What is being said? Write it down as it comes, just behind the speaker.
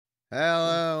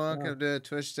Hello, welcome to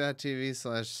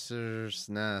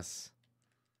twitch.tv/SNES.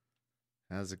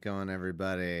 How's it going,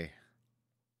 everybody?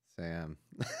 Sam.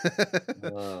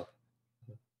 Hello.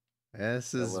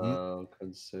 This is Hello,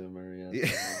 consumer.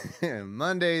 Yes.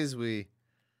 Mondays we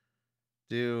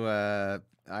do I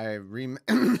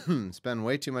spend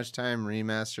way too much time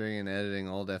remastering and editing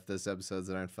old F This episodes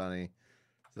that aren't funny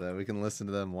so that we can listen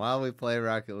to them while we play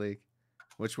Rocket League,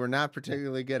 which we're not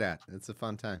particularly good at. It's a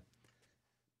fun time.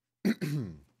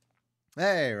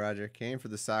 Hey, Roger, came for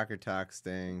the soccer talk,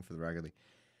 staying for the Rocket League.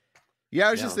 Yeah,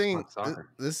 I was just thinking,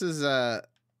 this is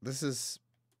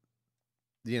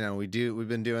we've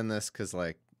been doing this because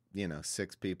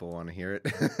 6 people want to hear it.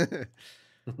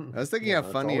 I was thinking how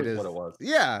funny it is. What it was.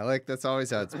 Yeah, that's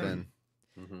always how it's been.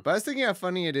 But I was thinking how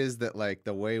funny it is that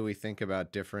the way we think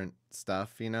about different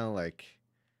stuff, now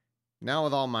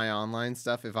with all my online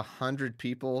stuff, if 100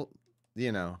 people,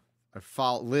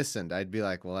 listened, I'd be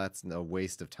like, well, that's a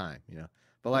waste of time,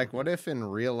 But what if in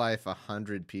real life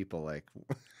 100 people what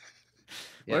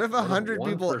if 100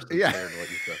 people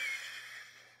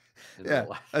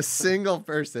a single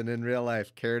person in real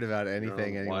life cared about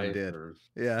anything anyone did, or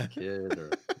kid or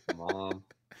mom,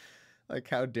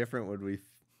 how different would we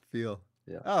feel?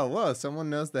 Yeah. Oh, whoa, someone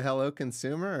knows the Hello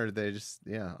Consumer, or they just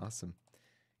awesome.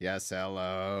 Yes,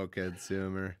 hello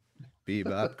consumer.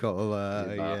 Bebop Cola.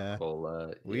 Bebop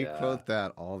Cola. We quote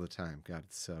that all the time. God,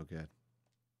 it's so good.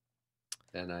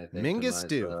 And I think Mingus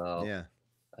Stew. Yeah.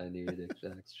 I need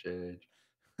exact change.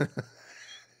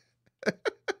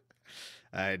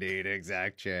 I need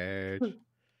exact change.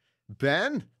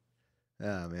 Ben?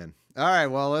 Oh man. All right,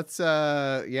 well, let's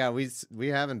we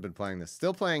haven't been playing this.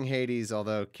 Still playing Hades,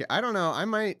 although I don't know, I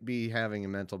might be having a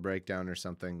mental breakdown or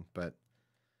something, but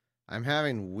I'm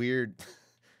having weird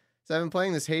So I've been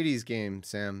playing this Hades game,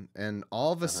 Sam, and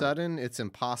all of a sudden it's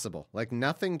impossible.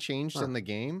 Nothing changed in the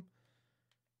game,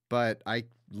 but I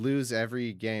lose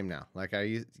every game now.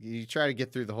 You try to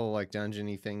get through the whole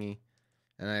dungeon-y thingy,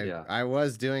 and I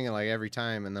was doing it every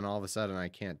time, and then all of a sudden I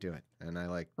can't do it, and I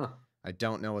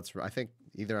don't know I think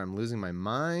either I'm losing my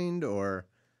mind or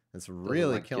it's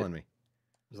really killing me.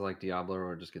 Is it like Diablo,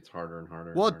 where it just gets harder and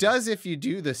harder? Well, it does if you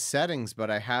do the settings, but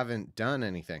I haven't done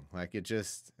anything. It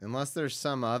just, unless there's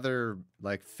some other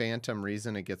phantom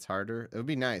reason it gets harder, it would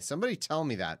be nice. Somebody tell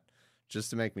me that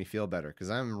just to make me feel better, because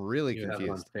I'm really confused. Have it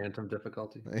on phantom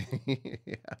difficulty?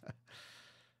 Yeah.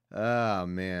 Oh,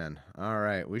 man. All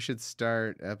right. We should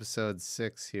start episode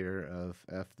 6 here of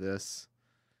F This,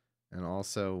 and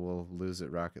also we'll lose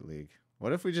at Rocket League.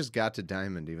 What if we just got to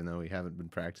Diamond, even though we haven't been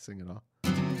practicing at all?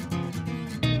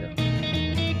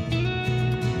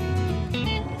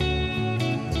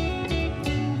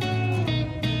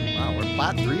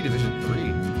 Plat 3, Division 3.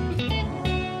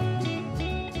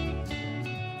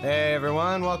 Hey,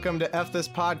 everyone. Welcome to F This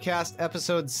Podcast,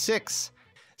 Episode 6.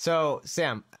 So,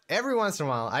 Sam, every once in a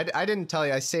while, I didn't tell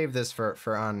you, I saved this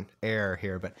for on air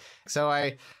here, but so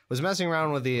I was messing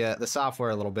around with the software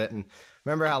a little bit, and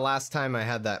remember how last time I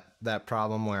had that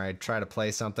problem where I'd try to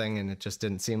play something and it just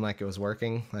didn't seem like it was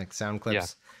working, like sound clips? Yeah.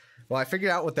 Well, I figured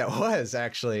out what that was,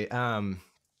 actually.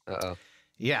 Uh-oh.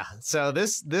 Yeah, so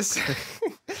this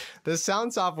this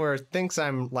sound software thinks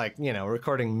I'm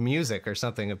recording music or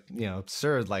something,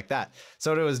 absurd like that.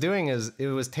 So what it was doing is it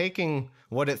was taking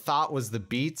what it thought was the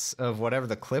beats of whatever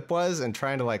the clip was and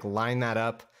trying to line that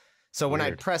up. So when I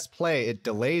press play, it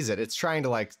delays it. It's trying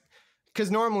to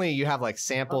because normally you have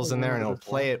samples in there and it'll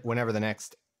play it whenever the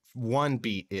next one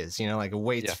beat is, it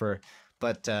waits for,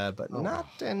 but not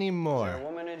anymore. Is there a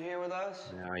woman in here with us?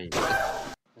 No,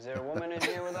 Is there a woman in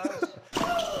here with us?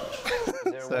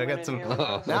 So I got some.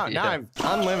 Now I'm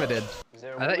unlimited.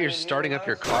 I thought you were starting up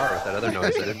your car with that other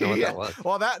noise. I didn't know what that was.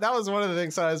 Well, that was one of the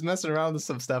things. So I was messing around with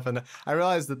some stuff, and I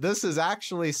realized that this is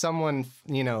actually someone,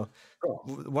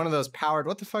 one of those powered.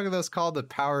 What the fuck are those called? The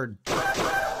powered. Power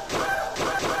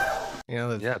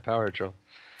drill.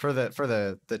 For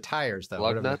the tires though.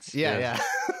 Lug nuts. Yeah.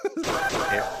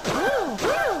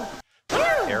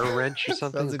 Air wrench or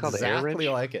something. Sounds exactly air wrench?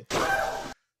 like it.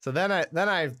 So then I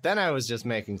was just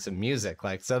making some music.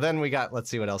 So then we got, let's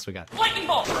see what else we got. Lightning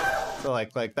bolt. So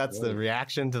that's the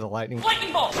reaction to the lightning.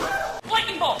 Lightning bolt.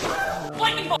 Lightning bolt.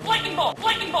 Lightning bolt. Lightning bolt.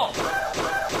 Lightning bolt.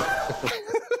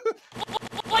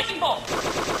 Lightning bolt.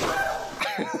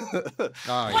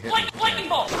 Lightning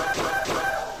bolt.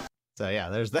 So yeah,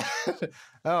 there's that.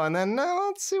 Oh, and then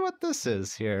let's see what this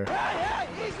is here. Hey,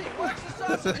 easy. Where's the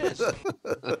sausages?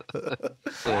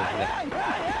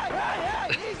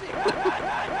 Easy.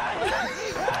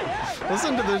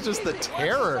 Listen to just the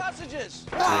terror. Sausages.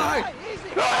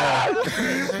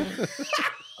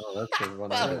 Oh, that's the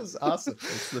one. That was awesome.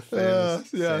 It's the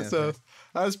famous. Yeah. So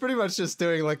I was pretty much just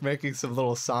doing like making some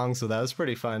little songs with that. It was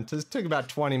pretty fun. It took about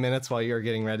 20 minutes while you were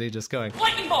getting ready, just going.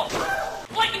 Lightning bolt!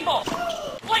 Lightning bolt!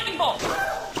 Lightning bolt!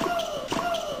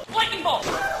 Lightning bolt!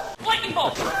 Lightning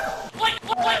bolt! Lightning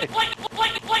bolt!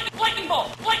 Lightning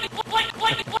bolt!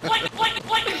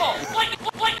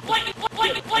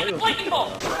 Lightning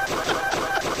bolt!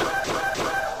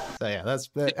 So yeah, that's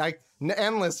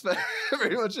endless.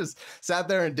 Pretty much just sat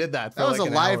there and did that. For That was like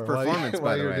a an live hour while performance, by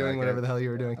while the you were way, doing like whatever the hell you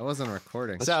were doing. I wasn't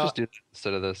recording. Let's So- just do it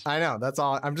instead of this. I know. That's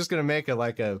all. I'm just gonna make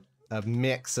a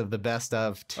mix of the best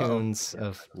of tunes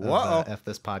of Whoa. F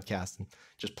this podcast and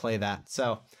just play that.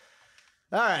 So,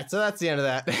 all right. So that's the end of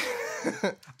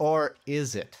that. Or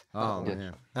is it? Oh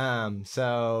Yeah. man.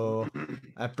 So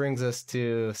that brings us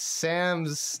to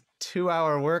Sam's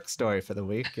 2-hour work story for the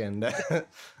week, and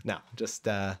no, just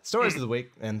stories of the week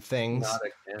and things.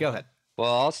 Go ahead.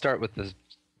 Well, I'll start with this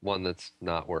one that's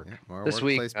not work. Yeah, more This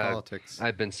week, workplace politics.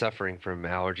 I've been suffering from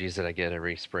allergies that I get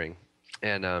every spring,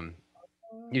 and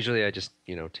usually I just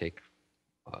take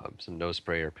some nose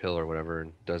spray or pill or whatever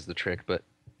and does the trick. But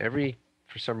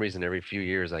for some reason, every few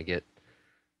years I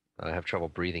have trouble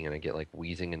breathing and I get like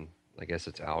wheezing, and I guess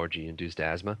it's allergy induced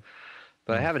asthma.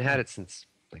 But I haven't had it since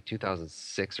like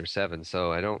 2006 or 7,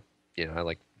 so I don't, I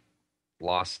like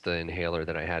lost the inhaler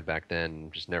that I had back then,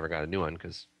 and just never got a new one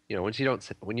because when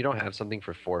you don't have something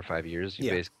for 4 or 5 years, you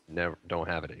Yeah. basically never don't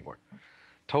have it anymore.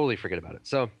 Totally forget about it.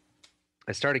 So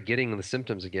I started getting the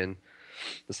symptoms again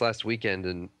this last weekend,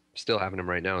 and still having them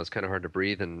right now. It's kind of hard to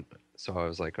breathe, and so I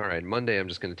was like, all right, Monday I'm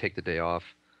just going to take the day off,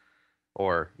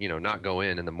 or not go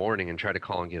in the morning and try to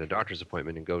call and get a doctor's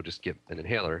appointment and go just get an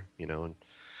inhaler, and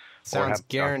Sounds have-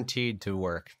 guaranteed to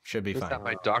work. Should be just fine. have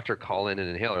my doctor call in an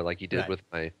inhaler like he did Right. with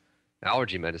my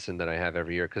allergy medicine that I have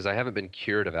every year, because I haven't been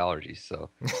cured of allergies. So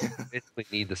basically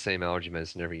need the same allergy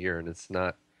medicine every year, and it's not,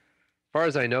 as far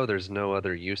as I know, there's no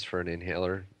other use for an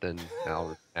inhaler than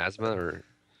asthma or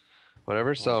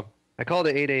whatever. So I called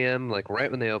at 8 a.m. like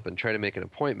right when they opened, try to make an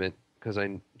appointment, because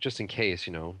just in case,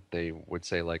 they would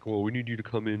say like, well, we need you to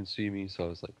come in and see me. So I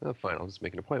was like, oh, fine, I'll just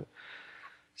make an appointment.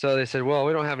 So they said, well,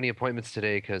 we don't have any appointments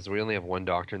today because we only have one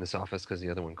doctor in this office because the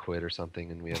other one quit or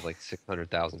something, and we have like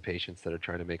 600,000 patients that are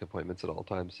trying to make appointments at all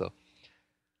times. So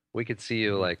we could see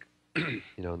you like,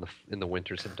 in the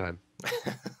winter sometime.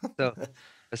 So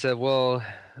I said, well,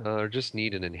 I just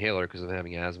need an inhaler because I'm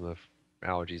having asthma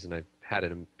allergies, and I've had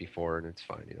it before, and it's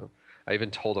fine. I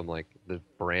even told them like the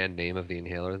brand name of the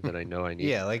inhaler that I know I need.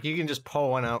 Yeah, like you can just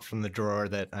pull one out from the drawer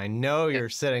that I know you're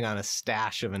sitting on a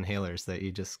stash of inhalers that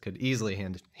you just could easily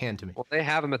hand to me. Well, they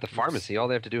have them at the pharmacy. All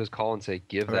they have to do is call and say,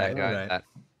 give that Right, guy right. that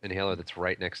inhaler that's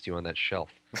right next to you on that shelf.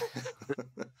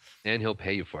 And he'll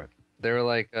pay you for it. They were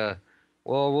like,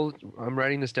 well, I'm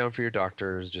writing this down for your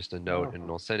doctor as just a note, and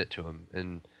I'll send it to him.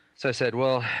 And so I said,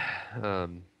 well, I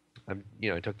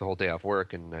took the whole day off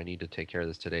work, and I need to take care of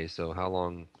this today. So how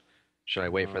long should I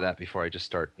wait for that before I just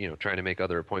start, trying to make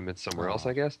other appointments somewhere else,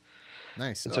 I guess?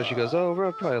 Nice. And so she goes, oh,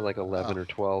 we're probably like 11 or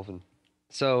 12. And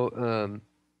so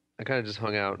I kind of just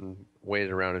hung out and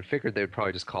waited around and figured they would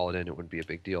probably just call it in. It wouldn't be a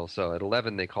big deal. So at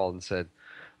 11, they called and said,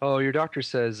 oh, your doctor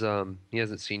says he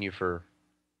hasn't seen you for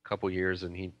a couple years,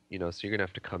 and so you're going to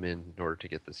have to come in order to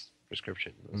get this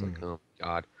prescription. I was like, oh,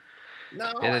 God.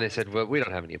 No. And then they said, well, we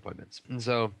don't have any appointments. And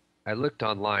so I looked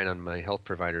online on my health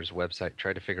provider's website,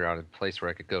 tried to figure out a place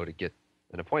where I could go to get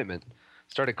an appointment,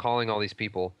 started calling all these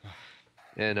people,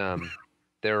 and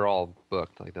they're all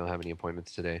booked. Like, they don't have any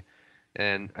appointments today.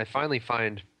 And I finally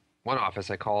find one office.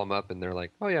 I call them up, and they're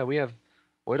like, oh, yeah, we don't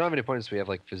have any appointments. We have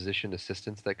like physician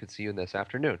assistants that could see you this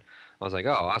afternoon. I was like,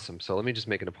 oh, awesome. So let me just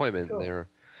make an appointment. Cool. And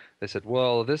they said,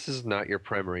 well, this is not your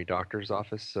primary doctor's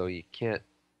office, so you can't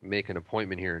make an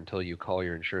appointment here until you call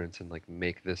your insurance and like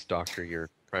make this doctor your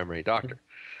primary doctor.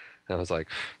 And I was like,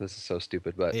 this is so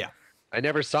stupid. But Yeah. I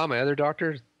never saw my other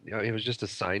doctor. It was just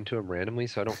assigned to him randomly,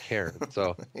 so I don't care.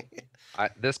 So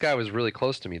this guy was really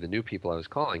close to me, the new people I was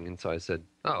calling, and so I said,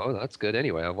 oh, that's good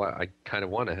anyway. I kind of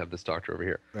want to have this doctor over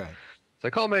here. Right. So I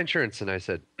called my insurance and I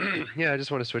said, yeah, I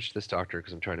just want to switch to this doctor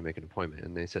because I'm trying to make an appointment.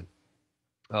 And they said,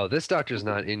 oh, this doctor's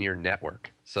not in your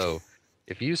network. So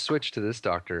if you switch to this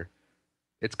doctor,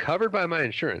 it's covered by my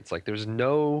insurance. Like, there's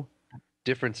no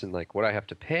difference in like what I have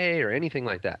to pay or anything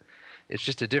like that. It's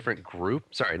just a different group.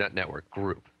 Sorry, not network,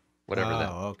 group. Whatever that.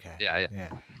 Oh, okay. Yeah. Yeah.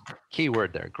 Key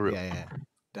word there, group. Yeah.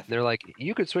 And they're like,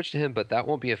 you could switch to him, but that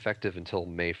won't be effective until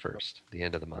May 1st, the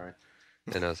end of the month. Alright.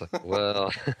 And I was like,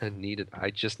 well, I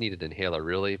just needed an inhaler,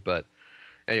 really. But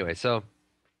anyway, so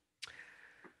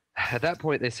at that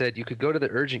point, they said you could go to the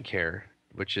urgent care,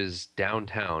 which is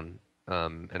downtown.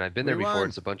 And I've been there before. Rewind.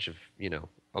 It's a bunch of,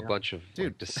 a bunch of Dude,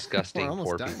 like, disgusting almost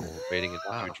poor done. people waiting in a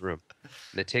Wow. huge room,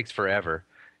 and it takes forever.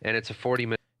 And it's a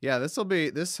 40-minute. Yeah,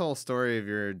 this whole story of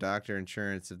your doctor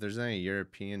insurance. If there's any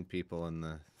European people in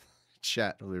the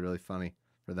chat, it'll be really funny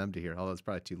for them to hear. Although it's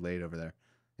probably too late over there.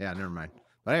 Yeah, never mind.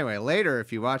 But anyway, later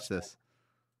if you watch this.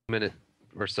 minute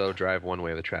or so drive one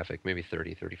way with traffic, maybe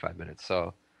 30, 35 minutes.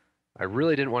 So I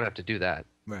really didn't want to have to do that.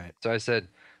 Right. So I said,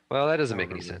 well, that doesn't I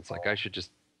make any remember. sense. Like I should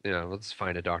just, let's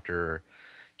find a doctor, or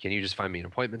can you just find me an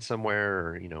appointment somewhere,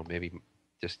 or, maybe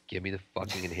just give me the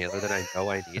fucking inhaler that I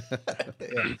know I need.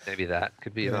 Yeah. Maybe that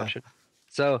could be an Yeah. option.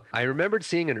 So I remembered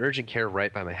seeing an urgent care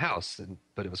right by my house,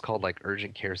 but it was called like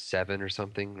Urgent Care 7 or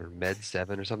something, or Med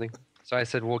 7 or something. So I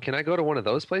said, well, can I go to one of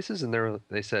those places? And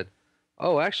they said,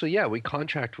 oh, actually, yeah, we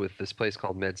contract with this place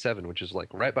called Med 7, which is like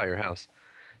right by your house.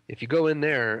 If you go in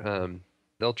there,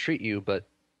 they'll treat you, but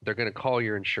they're going to call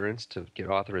your insurance to get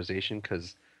authorization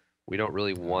because we don't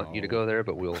really want you to go there,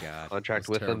 but we'll God, contract that's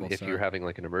with them terrible, if sir. you're having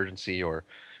like an emergency or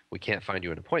we can't find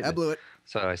you an I appointment. blew it.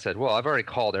 So I said, well, I've already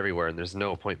called everywhere and there's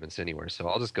no appointments anywhere, so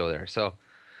I'll just go there. So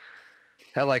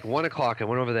at like 1 o'clock, I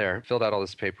went over there, filled out all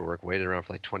this paperwork, waited around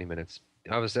for like 20 minutes.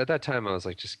 At that time, I was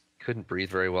like, just couldn't breathe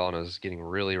very well, and I was getting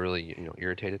really, really,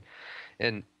 irritated.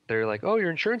 And they're like, oh, your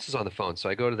insurance is on the phone. So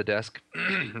I go to the desk,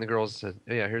 and the girls said,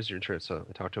 oh, yeah, here's your insurance. So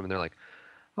I talked to them, and they're like,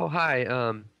 oh,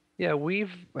 hi. Yeah,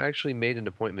 we've actually made an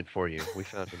appointment for you. We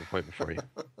found an appointment for you.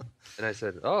 And I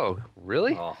said, oh,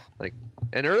 really? Oh,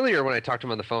 And earlier when I talked to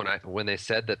them on the phone, when they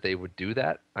said that they would do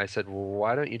that, I said, well,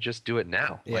 why don't you just do it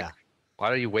now? Yeah. Why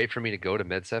don't you wait for me to go to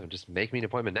Med 7? Just make me an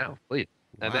appointment now, please.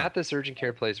 I'm Wow. at this urgent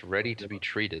care place ready to be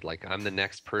treated. Like I'm the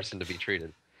next person to be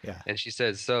treated. Yeah. And she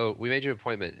says, so we made you an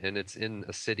appointment and it's in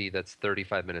a city that's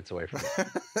 35 minutes away from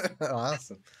me.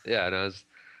 Awesome. Yeah. And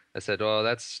I said, oh,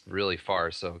 that's really far.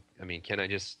 So, I mean, can I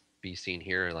just be seen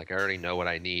here? Like I already know what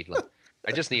I need. Like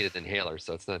I just need an inhaler.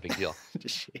 So it's not a big deal.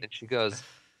 And she goes,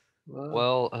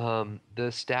 well,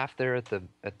 the staff there at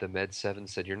the Med 7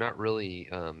 said you're not really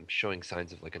showing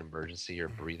signs of like an emergency or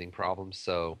breathing problems.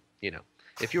 So,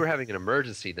 if you were having an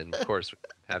emergency, then of course we'd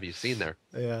have you seen there.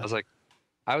 I Yeah. was like,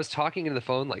 I was talking into the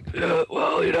phone like, yeah,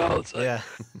 well, it's like, Yeah.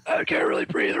 I can't really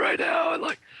breathe right now, and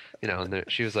like, and then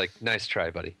she was like, nice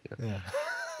try, buddy. Yeah.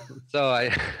 So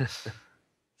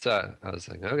so I was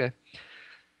like, okay.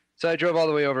 So I drove all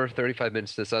the way over 35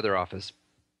 minutes to this other office,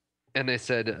 and they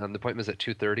said the appointment's at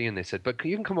 2:30, and they said, but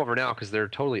you can come over now because they're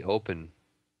totally open,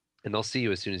 and they'll see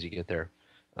you as soon as you get there.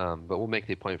 But we'll make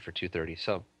the appointment for 2:30.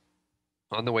 So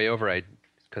on the way over,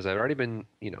 because I'd already been,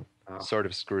 sort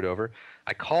of screwed over,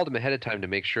 I called them ahead of time to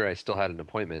make sure I still had an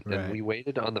appointment, Right. and we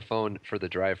waited on the phone for the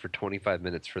drive for 25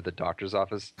 minutes for the doctor's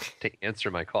office to answer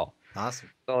my call. Awesome.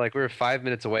 So like we were 5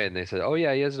 minutes away, and they said, "Oh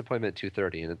yeah, he has an appointment at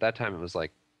 2:30." And at that time, it was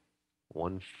like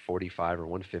 1:45 or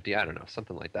 1:50, I don't know,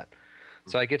 something like that.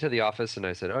 So I get to the office and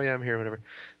I said, "Oh yeah, I'm here, whatever."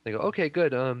 They go, "Okay,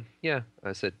 good. Yeah."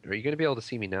 I said, "Are you going to be able to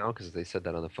see me now?" Because they said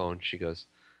that on the phone. She goes,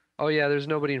 "Oh yeah, there's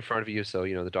nobody in front of you, so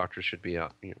the doctor should be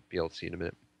out, be able to see you in a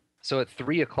minute." So at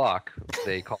 3 o'clock,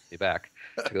 they called me back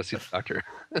to go see the doctor.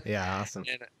 Yeah. Awesome.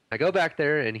 And I go back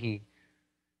there, and he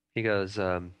goes,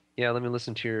 yeah, let me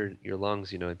listen to your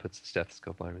lungs. He puts the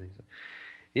stethoscope on and everything. So,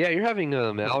 yeah, you're having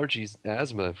allergies,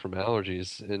 asthma from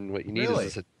allergies, and what you need Really?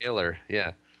 is this inhaler.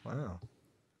 Yeah. Wow.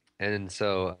 And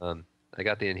so I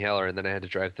got the inhaler, and then I had to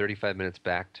drive 35 minutes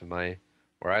back to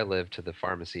where I live to the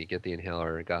pharmacy, get the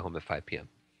inhaler, and got home at 5 p.m.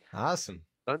 Awesome.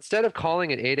 So instead of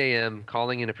calling at 8 a.m.,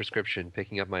 calling in a prescription,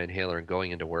 picking up my inhaler, and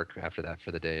going into work after that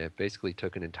for the day, I basically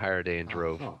took an entire day and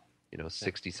drove, oh.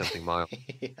 60-something miles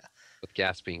Yeah. with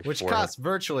gas being Which 400. costs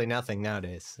virtually nothing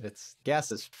nowadays.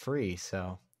 Gas is free,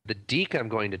 so The deke I'm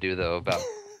going to do, though, about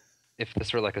if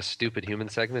this were like a stupid human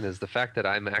segment, is the fact that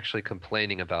I'm actually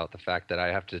complaining about the fact that I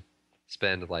have to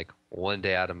spend like one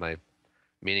day out of my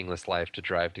meaningless life to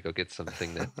drive to go get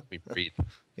something that we breathe.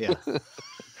 yeah.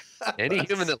 Any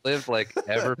human that lived like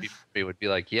ever before me would be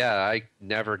like, yeah, I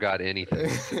never got anything.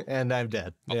 And I'm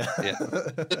dead. Yeah. Yeah.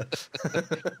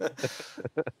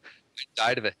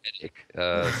 Died of a headache.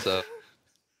 So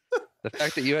the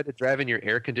fact that you had to drive in your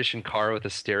air-conditioned car with a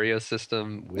stereo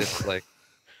system with like,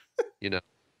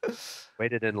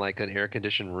 waited in like an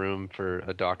air-conditioned room for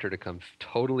a doctor to come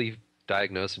totally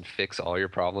diagnose and fix all your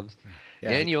problems. Yeah.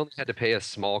 And you only had to pay a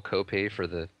small copay for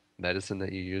the medicine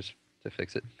that you use to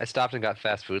fix it. I stopped and got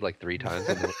fast food like 3 times.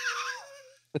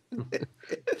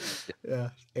 Yeah.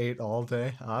 Ate all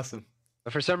day. Awesome.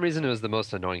 But for some reason, it was the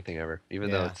most annoying thing ever, even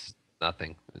though Yeah. it's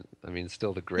nothing. I mean, it's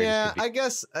still the greatest. Yeah,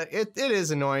 convenience. I guess it is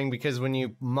annoying because when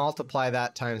you multiply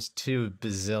that times 2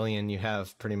 bazillion, you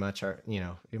have pretty much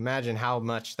imagine how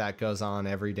much that goes on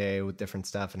every day with different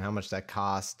stuff and how much that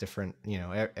costs different,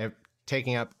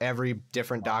 taking up every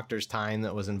different doctor's time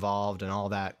that was involved and all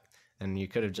that. And you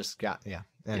could have just got,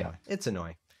 Anyway, it's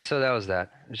annoying. So that was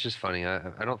that. It's just funny.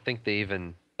 I don't think they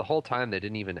even, the whole time, they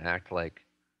didn't even act like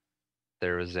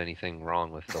there was anything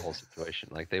wrong with the whole situation.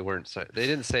 Like they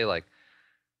didn't say like,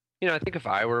 I think if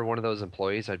I were one of those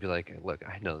employees, I'd be like, look,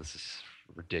 I know this is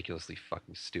ridiculously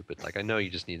fucking stupid. Like I know you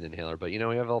just need an inhaler, but we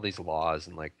have all these laws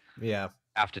and like,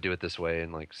 have to do it this way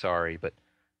and like, sorry. But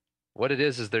what it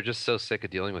is they're just so sick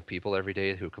of dealing with people every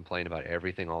day who complain about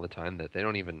everything all the time that they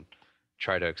don't even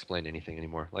try to explain anything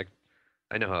anymore. Like,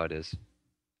 I know how it is.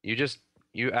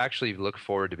 You actually look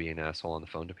forward to being an asshole on the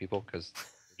phone to people because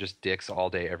they're just dicks all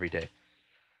day, every day.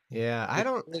 Yeah,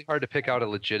 It's really hard to pick out a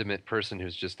legitimate person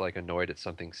who's just like annoyed at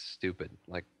something stupid,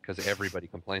 like because everybody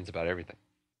complains about everything.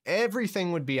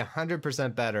 Everything would be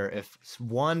 100% better if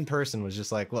one person was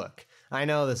just like, look, I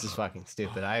know this is fucking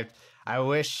stupid. I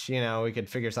wish, we could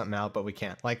figure something out, but we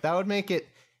can't. Like that would make it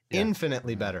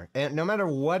infinitely better. And no matter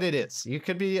what it is, you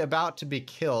could be about to be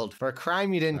killed for a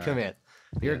crime you didn't commit.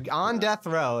 You're on death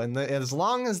row, and as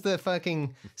long as the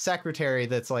fucking secretary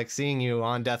that's like seeing you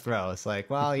on death row, it's like,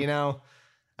 well,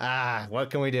 what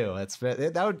can we do?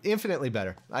 That would infinitely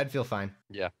better. I'd feel fine.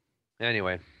 Yeah.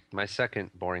 Anyway, my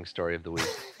second boring story of the week.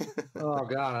 Oh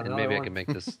God! And maybe I can make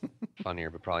this funnier,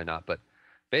 but probably not. But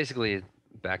basically,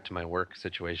 back to my work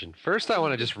situation. First, I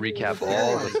want to just recap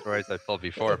all the stories I've told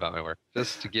before about my work,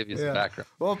 just to give you some background.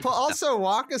 Well, also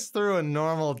walk us through a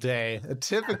normal day, a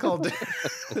typical day,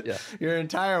 your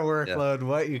entire workload,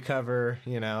 what you cover,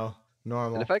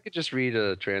 normal. And if I could just read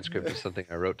a transcript of something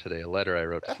I wrote today, a letter I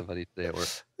wrote to somebody today at work.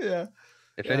 Yeah.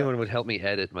 If anyone would help me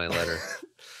edit my letter,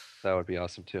 that would be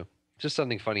awesome too. Just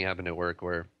something funny happened at work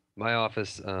where my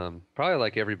office, probably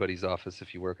like everybody's office,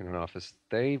 if you work in an office,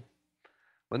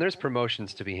 when there's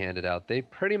promotions to be handed out, they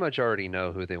pretty much already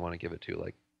know who they want to give it to,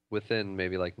 like within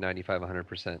maybe like 95,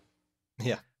 100%.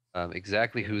 Yeah.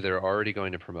 Exactly who they're already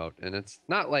going to promote. And it's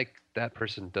not like that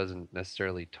person doesn't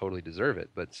necessarily totally deserve it,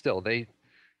 but still they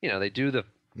do the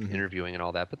interviewing and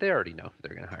all that, but they already know who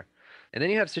they're going to hire. And then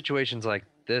you have situations like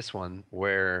this one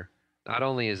where not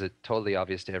only is it totally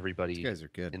obvious to everybody These guys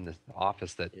are good. in the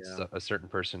office that a certain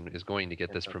person is going to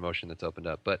get this promotion that's opened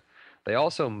up, but they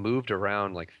also moved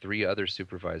around like 3 other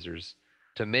supervisors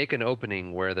to make an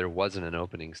opening where there wasn't an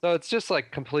opening. So it's just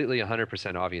like completely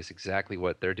 100% obvious exactly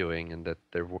what they're doing and that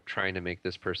they're trying to make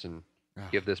this person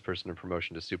give this person a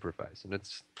promotion to supervise. And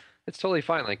it's totally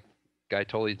fine. Like guy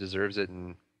totally deserves it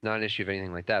and not an issue of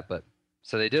anything like that. But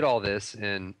so they did all this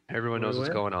and everyone knows what's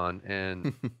going on.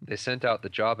 And they sent out the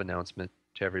job announcement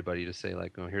to everybody to say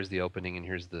like, oh, here's the opening and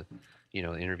here's the, the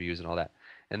interviews and all that.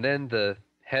 And then the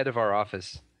head of our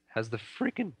office has the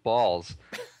freaking balls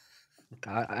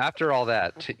after all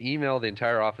that to email the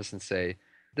entire office and say,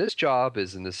 this job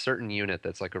is in this certain unit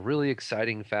that's like a really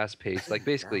exciting, fast-paced, like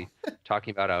basically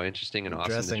talking about how interesting and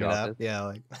awesome the job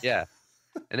is. Yeah.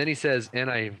 And then he says, and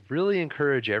I really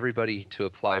encourage everybody to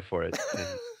apply for it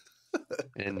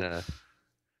and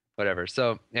whatever.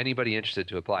 So anybody interested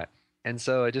to apply. And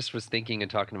so I just was thinking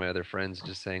and talking to my other friends,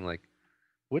 just saying like,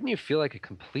 wouldn't you feel like a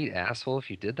complete asshole if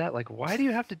you did that? Like, why do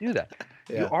you have to do that?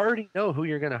 You already know who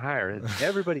you're going to hire. And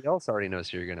everybody else already knows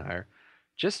who you're going to hire.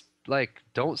 Just like,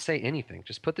 don't say anything.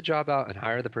 Just put the job out and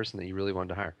hire the person that you really wanted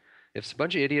to hire. If a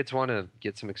bunch of idiots want to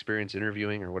get some experience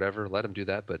interviewing or whatever, let them do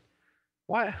that. But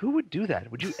why? Who would do that?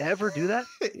 Would you ever do that?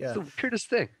 It's the weirdest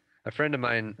thing. A friend of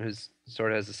mine who's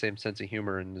sort of has the same sense of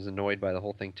humor and is annoyed by the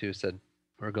whole thing too said,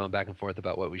 we're going back and forth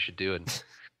about what we should do. And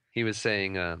he was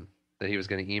saying that he was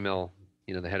going to email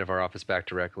the head of our office back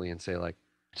directly and say like,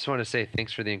 just want to say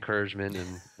thanks for the encouragement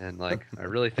and like, I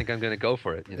really think I'm going to go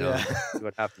for it, see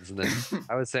what happens. And then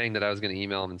I was saying that I was going to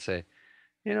email him and say,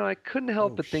 I couldn't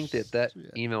help but think that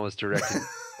email was directed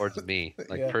towards me,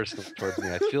 like personally towards me.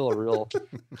 I feel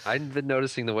I've been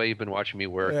noticing the way you've been watching me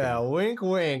work. Yeah. Wink,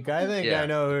 wink. I think I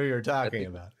know who you're talking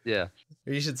about. Yeah.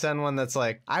 You should send one that's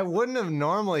like, I wouldn't have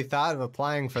normally thought of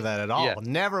applying for that at all. Yeah.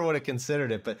 Never would have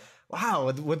considered it, but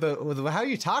wow, with how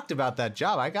you talked about that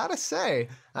job, I gotta say,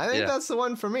 I think that's the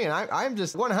one for me. And I'm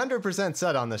just 100%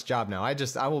 set on this job now.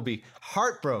 I will be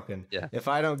heartbroken if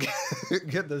I don't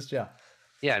get this job.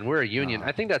 Yeah, and we're a union.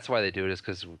 I think that's why they do it is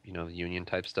because, union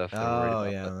type stuff. Oh,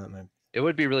 yeah. It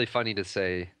would be really funny to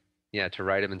say, to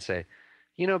write him and say,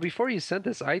 before you sent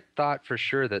this, I thought for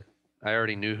sure that I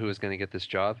already knew who was going to get this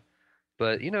job.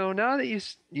 But, now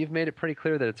that you've made it pretty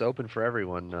clear that it's open for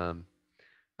everyone,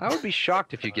 I would be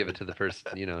shocked if you give it to the person,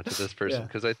 to this person, Yeah.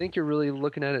 because I think you're really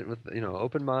looking at it with,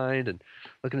 open mind and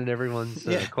looking at everyone's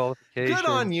qualifications. Good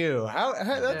on you.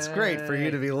 That's great for you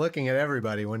to be looking at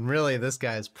everybody when really this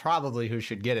guy is probably who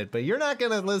should get it. But you're not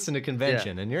going to listen to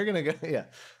convention, and you're going to go, yeah.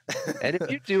 And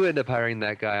if you do end up hiring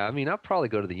that guy, I mean, I'll probably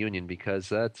go to the union because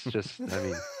that's just, I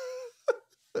mean,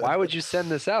 why would you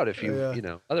send this out if you,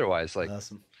 Yeah. Otherwise, like,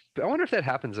 Awesome. but I wonder if that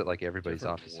happens at like everybody's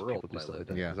Different office. world People do by stuff like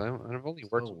living that. in. 'Cause I've only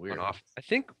worked So with weird. one office. I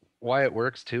think why it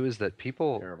works too is that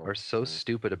people Terrible. are so Yeah.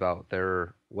 stupid about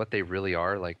what they really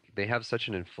are. Like they have such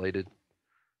an inflated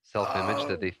self-image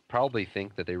that they probably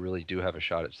think that they really do have a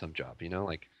shot at some job.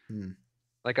 Like, Hmm.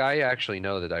 like I actually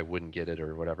know that I wouldn't get it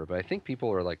or whatever. But I think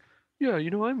people are like, yeah,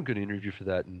 I'm going to interview for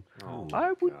that, and Oh I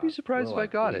my wouldn't be God. surprised Will if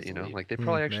I got it. please leave? Like they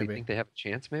probably actually maybe. think they have a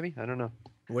chance. Maybe I don't know.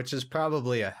 Which is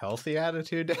probably a healthy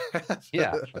attitude to have.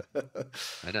 Yeah,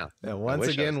 I know. Yeah, once wish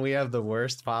I again, was- we have the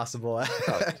worst possible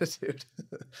attitude.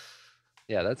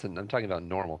 Yeah, I'm talking about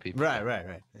normal people. Right.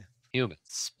 Yeah. Humans.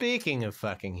 Speaking of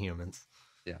fucking humans.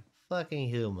 Yeah. Fucking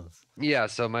humans. Yeah,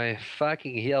 so my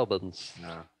fucking Hellbins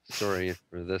Nah. story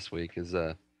for this week is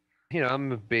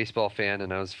I'm a baseball fan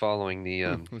and I was following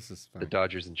the This is the fine.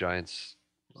 Dodgers and Giants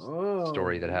Oh.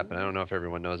 story that happened. I don't know if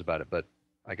everyone knows about it, but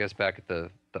I guess back at the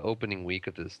opening week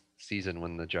of this season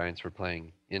when the Giants were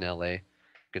playing in LA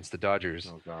against the Dodgers.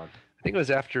 Oh God. I think it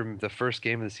was after the first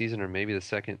game of the season or maybe the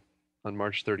second on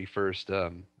March 31st.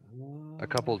 A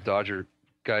couple of Dodger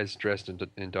guys dressed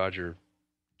in Dodger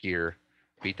gear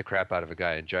beat the crap out of a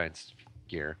guy in Giants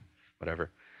gear, whatever,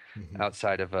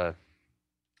 outside of the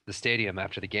stadium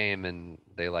after the game, and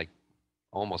they like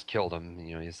almost killed him.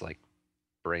 He's like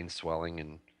brain swelling,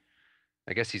 and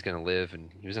I guess he's gonna live,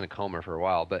 and he was in a coma for a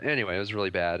while. But anyway, it was really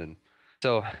bad. And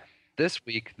so this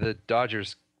week the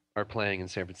Dodgers are playing in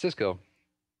San Francisco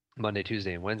Monday,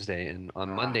 Tuesday, and Wednesday. And on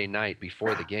Monday night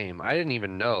before the game, I didn't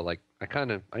even know. Like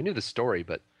I knew the story,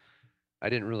 but I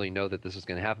didn't really know that this was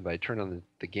going to happen. But I turned on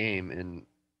the game, and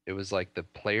it was like the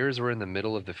players were in the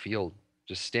middle of the field,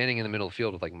 just standing in the middle of the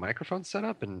field with like microphones set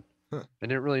up, and Huh. I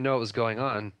didn't really know what was going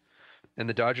on. And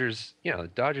the Dodgers, the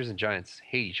Dodgers and Giants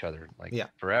hate each other like Yeah.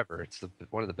 forever. It's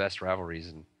one of the best rivalries,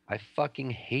 and I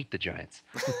fucking hate the Giants.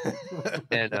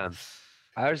 And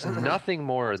there's nothing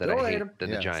more that Still I hate hate 'em. than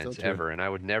Yeah, the still Giants true. ever, and I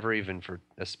would never even for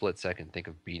a split second think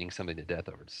of beating somebody to death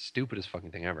over it. It's the stupidest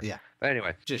fucking thing ever. Yeah. But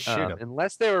anyway, Just shoot 'em.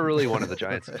 unless they were really one of the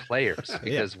Giants' players,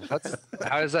 because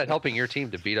how is that helping your team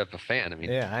to beat up a fan? I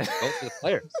mean, Yeah. go for the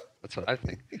players. That's what I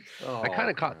think. Oh, I kind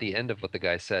of caught the end of what the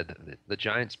guy said. The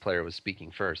Giants player was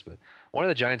speaking first, but one of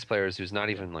the Giants players who's not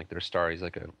even like their star, he's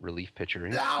like a relief pitcher.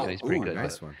 He's pretty Ooh, good.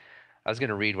 nice but one. I was going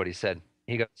to read what he said.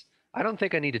 He goes, I don't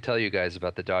think I need to tell you guys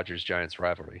about the Dodgers-Giants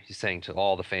rivalry. He's saying to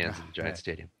all the fans in the Giants right.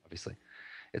 Stadium, obviously.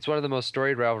 It's one of the most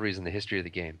storied rivalries in the history of the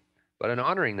game. But in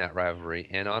honoring that rivalry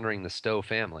and honoring the Stowe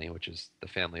family, which is the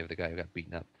family of the guy who got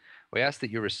beaten up, we ask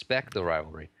that you respect the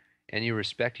rivalry and you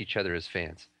respect each other as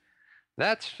fans.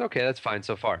 That's okay. That's fine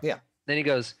so far. Yeah. Then he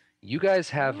goes, you guys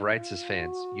have rights as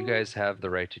fans. You guys have the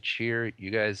right to cheer. You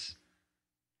guys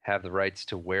have the rights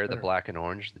to wear the black and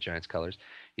orange, the Giants colors.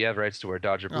 You have rights to wear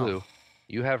Dodger blue. Oh.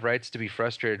 You have rights to be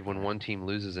frustrated when one team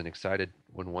loses and excited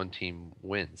when one team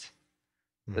wins.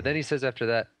 But then he says after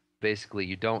that, basically,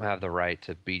 you don't have the right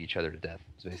to beat each other to death.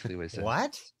 Is basically what he said.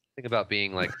 What? Think about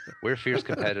being like, we're fierce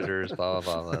competitors, blah,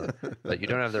 blah, blah, blah. But you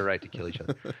don't have the right to kill each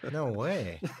other. No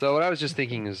way. So what I was just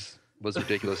thinking was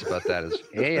ridiculous about that is,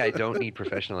 A, I don't need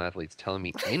professional athletes telling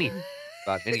me anything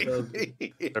about anything,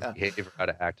 Yeah. behavior, how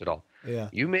to act at all. Yeah.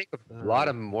 You make a lot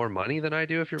of more money than I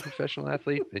do if you're a professional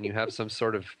athlete, and you have some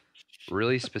sort of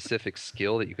really specific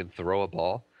skill that you can throw a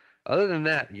ball. Other than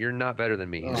that, you're not better than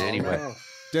me in any way.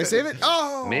 Did I save it?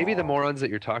 Oh, Maybe the morons that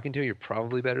you're talking to, you're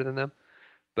probably better than them.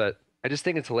 But I just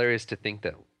think it's hilarious to think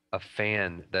that a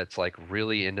fan that's like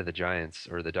really into the Giants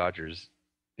or the Dodgers,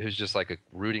 who's just like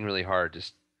rooting really hard,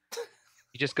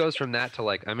 he just goes from that to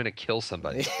like, I'm going to kill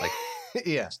somebody. Like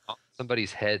Yeah. stomp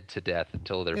somebody's head to death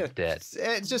until they're dead.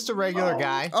 It's just a regular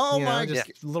guy. Oh you know, my just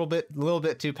a little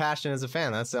bit too passionate as a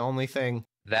fan. That's the only thing.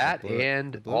 That Blue-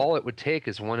 and blue. all it would take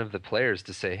is one of the players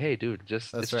to say, "Hey, dude,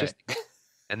 That's it's right. just,"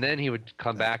 and then he would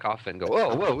come back off and go,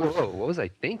 "Whoa, whoa, whoa, whoa! What was I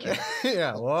thinking?"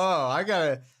 Yeah. Whoa. I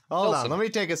gotta hold on. Awesome. Let me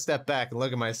take a step back and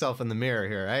look at myself in the mirror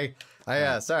here.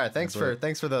 Sorry. Thanks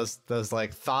for those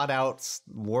like thought out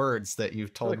words that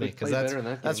you've told like me we because played better in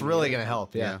that that's game really than gonna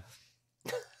help. Yeah.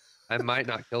 I might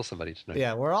not kill somebody tonight.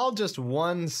 Yeah, we're all just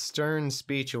one stern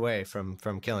speech away from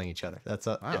killing each other. That's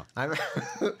a, Wow. I'm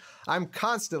I'm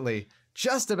constantly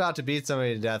just about to beat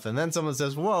somebody to death, and then someone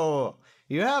says, "Whoa,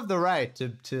 you have the right to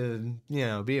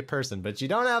be a person, but you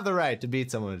don't have the right to beat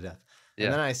someone to death." Yeah.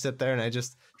 And then I sit there and I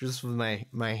just with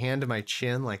my hand to my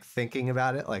chin, like thinking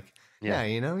about it, like, yeah,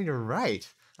 you're right.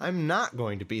 I'm not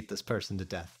going to beat this person to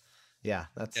death. Yeah,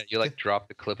 that's Yeah, you like drop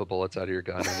the clip of bullets out of your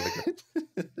gun.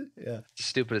 yeah. It's the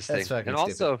stupidest That's thing. fucking And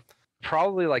also,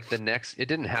 probably like the next, it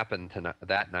didn't happen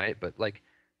that night, but like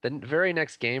the very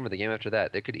next game or the game after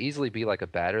that, there could easily be like a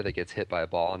batter that gets hit by a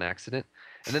ball on accident,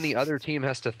 and then the other team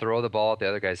has to throw the ball at the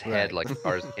other guy's head Right. like as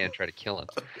hard as they can, try to kill him,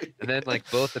 and then like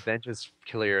both the benches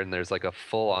clear and there's like a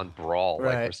full-on brawl.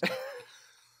 Right. Like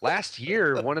last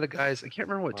year, one of the guys, I can't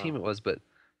remember what team it was, but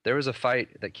there was a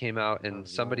fight that came out and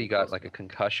somebody got like a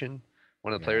concussion.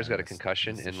 One of the players got a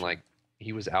concussion and like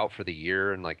he was out for the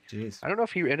year, and like Jeez. I don't know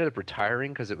if he ended up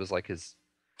retiring because it was like his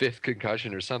 5th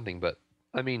concussion or something, but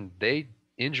I mean they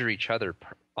injure each other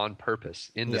on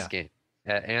purpose in this game,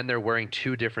 and they're wearing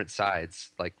 2 different sides,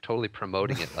 like totally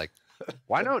promoting it. Like,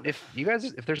 why don't, if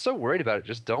they're so worried about it,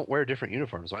 just don't wear different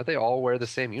uniforms? Why don't they all wear the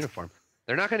same uniform?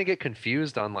 They're not going to get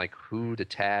confused on like who to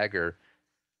tag or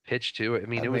pitch to. I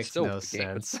mean, That it would makes still no the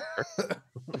game would sense. work.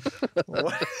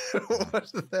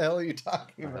 What the hell are you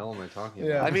talking What the about? hell am I talking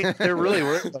Yeah. about? I mean, they're really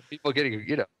worried about people getting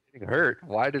hurt.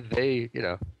 Why did they,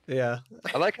 Yeah.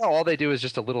 I like how all they do is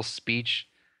just a little speech,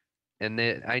 and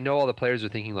I know all the players are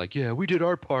thinking like, yeah, we did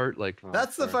our part. Like, Oh,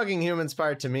 That's the sorry. fucking humans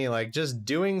part to me. Like just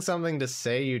doing something to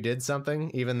say you did something,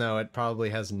 even though it probably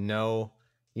has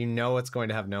it's going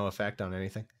to have no effect on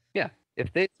anything. yeah,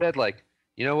 if they said like,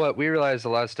 you know what, we realize a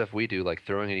lot of stuff we do, like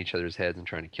throwing at each other's heads and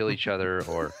trying to kill each other,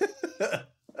 or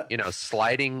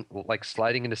sliding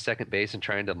into second base and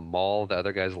trying to maul the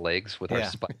other guy's legs with our Yeah,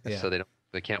 spikes yeah. so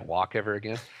they can't walk ever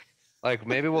again. Like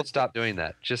maybe we'll stop doing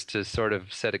that just to sort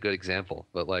of set a good example.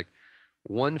 But like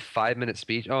one 5-minute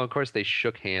speech. Oh, of course they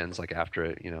shook hands like after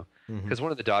it, Mhm. because one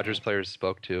of the Dodgers players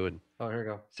spoke to and Oh, here we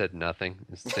go. said nothing.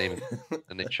 It's the same,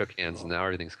 and they shook hands, and now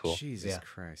everything's cool. Jesus Yeah.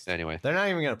 Christ. Anyway, They're not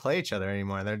even going to play each other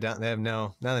anymore. They're done. They have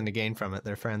nothing to gain from it.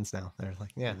 They're friends now. They're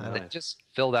like, yeah, I they Nice. just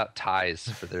filled out ties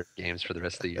for their games for the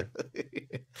rest of the year.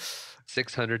 don't.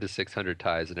 600 to 600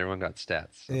 ties, and everyone got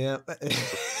stats. So. Yeah.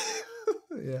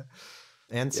 Yeah.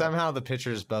 And somehow the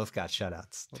pitchers both got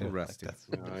shutouts too. Little rusty. Like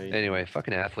that's- Anyway,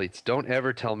 fucking athletes, don't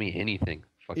ever tell me anything.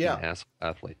 Fucking Yeah. asshole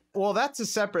athlete. Well, that's a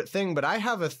separate thing, but I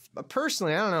have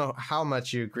personally, I don't know how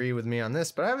much you agree with me on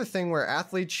this, but I have a thing where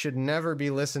athletes should never be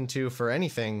listened to for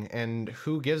anything, and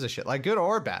who gives a shit, like good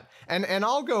or bad. And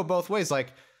I'll go both ways,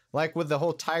 like with the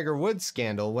whole Tiger Woods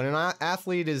scandal, when an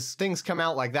athlete things come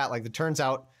out like that, like it turns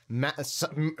out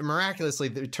miraculously,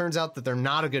 it turns out that they're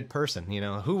not a good person.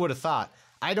 Who would have thought?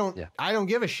 I don't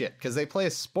give a shit because they play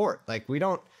a sport. Like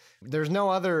there's no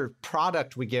other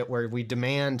product we get where we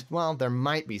demand, well, there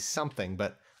might be something,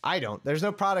 but I don't. There's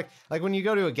no product. Like when you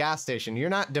go to a gas station, you're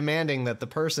not demanding that the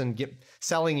person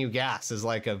selling you gas is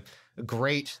like a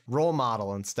great role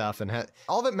model and stuff. And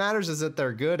all that matters is that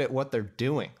they're good at what they're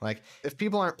doing. Like if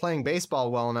people aren't playing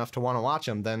baseball well enough to want to watch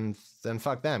them, then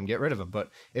fuck them, get rid of them. But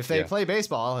if they play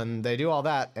baseball and they do all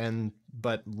that,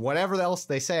 but whatever else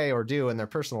they say or do in their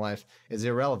personal life is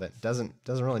irrelevant. Doesn't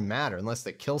really matter unless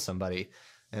they kill somebody,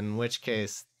 in which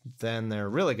case then they're a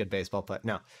really good baseball player.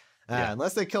 No.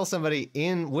 Unless they kill somebody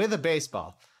with a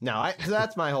baseball. No,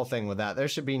 that's my whole thing with that. There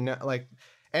should be no, like,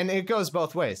 and it goes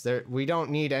both ways. We don't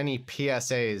need any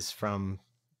PSAs from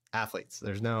athletes.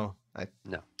 There's no.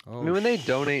 No. Oh, I mean, when they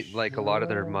donate like a lot of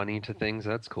their money to things,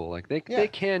 that's cool. Like they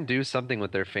can do something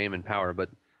with their fame and power, but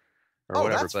or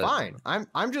whatever. That's but fine.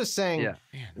 I'm just saying Yeah.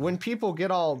 when people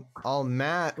get all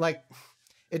mad, like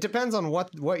it depends on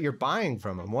what you're buying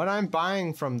from them. What I'm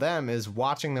buying from them is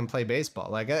watching them play baseball.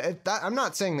 Like I'm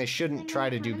not saying they shouldn't try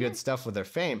to do good stuff with their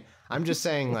fame. I'm just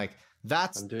saying like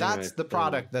that's doing the it.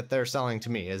 product that they're selling to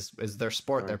me is their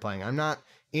sport they're playing. I'm not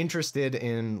interested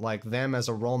in like them as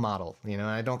a role model.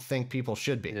 I don't think people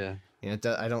should be. Yeah.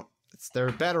 I don't.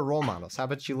 They're better role models. How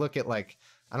about you look at like,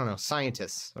 I don't know,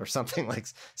 scientists or something, like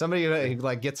somebody who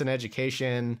like gets an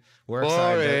education, works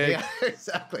hard. Yeah,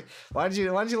 exactly. Why did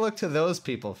you look to those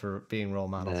people for being role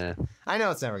models? Nah. I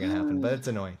know it's never gonna happen, but it's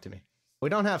annoying to me. We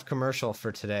don't have commercial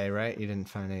for today, right? You didn't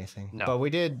find anything, No. but we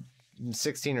did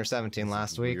 16 or 17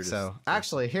 last week. weirdest So thing.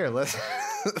 actually, here let's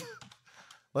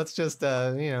just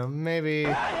maybe.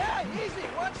 Yeah, easy.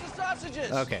 Watch the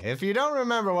sausages. Okay, if you don't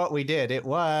remember what we did, it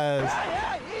was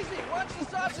Yeah, easy. Watch the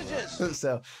sausages.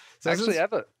 so. Actually,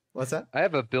 since- what's that? I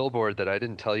have a billboard that I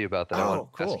didn't tell you about that I Oh,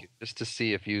 want to ask cool. you just to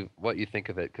see what you think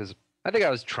of it, because I think I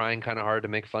was trying kind of hard to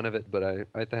make fun of it, but I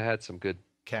had some good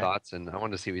Okay. thoughts, and I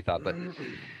wanted to see what you thought. But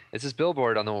it's this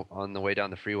billboard on the way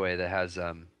down the freeway that has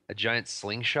a giant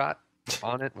slingshot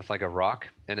on it with like a rock,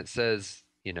 and it says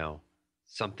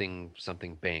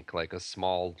something bank, like a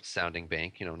small sounding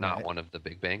bank, not Right. one of the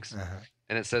big banks, Uh-huh.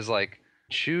 and it says like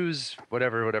choose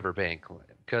whatever bank,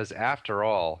 because after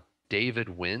all, David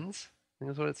wins. I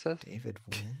think is what it says. David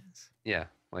wins. Yeah,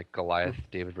 like Goliath,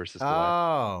 David versus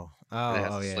Goliath. And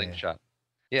it has a yeah. slingshot.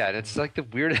 Yeah, and it's like the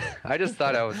weird. I just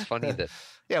thought it was funny that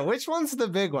Yeah, which one's the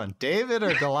big one, David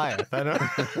or Goliath? I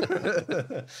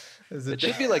don't. Is it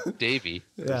should be like Davy.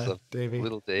 Or Yeah, something, Davy.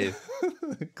 Little Dave.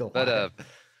 Goliath. But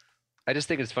I just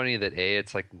think it's funny that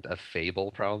it's like a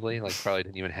fable, probably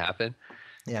didn't even happen.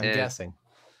 yeah, I'm and- guessing.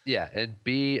 Yeah, and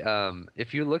B,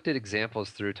 if you looked at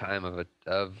examples through time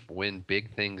of when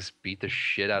big things beat the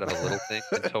shit out of a little thing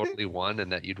and totally won,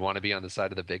 and that you'd want to be on the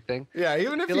side of the big thing. Yeah,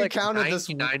 even if I feel you like counted this.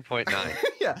 99.9.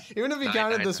 Yeah, even if you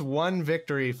counted this one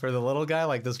victory for the little guy,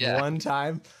 like this Yeah. one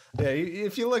time. Yeah,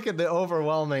 if you look at the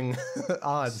overwhelming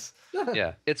odds.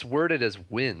 Yeah, it's worded as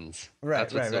wins. Right,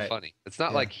 That's what's right, so right. funny. It's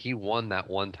not Yeah. like he won that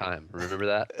one time. Remember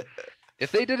that?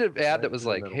 If they did an ad that was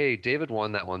like, "Hey, David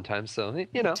won that one time, so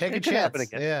you know, Take a it could happen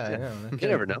chance. again." Yeah, I know. You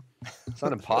never know. It's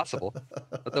not impossible.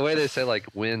 But the way they say like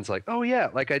wins, like, oh yeah,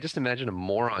 like I just imagine a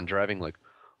moron driving like,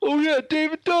 oh yeah,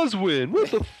 David does win.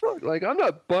 What the fuck? Like I'm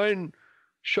not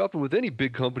shopping with any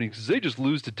big company because they just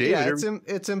lose to David. Yeah,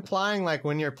 it's implying like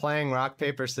when you're playing rock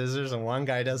paper scissors and one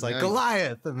guy does like Yeah.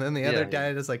 Goliath and then the other Yeah.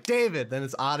 guy does like David, then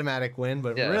it's automatic win.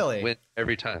 But Yeah, really, win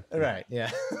every time. right?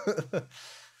 Yeah.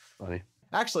 Funny.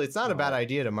 Actually, it's not a bad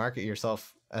idea to market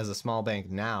yourself as a small bank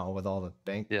now with all the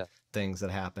bank Yeah. things that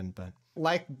happen. But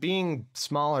like being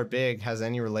small or big has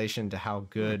any relation to how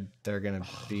good they're going to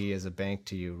be as a bank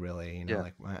to you, really? You know, Yeah.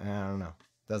 like, I don't know.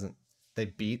 Doesn't they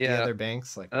beat the Yeah. other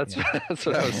banks? Like, That's yeah. that's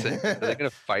what I was saying. Are they gonna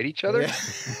fight each other? Yeah.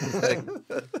 Like,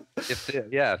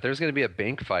 if there's gonna be a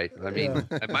bank fight, I mean,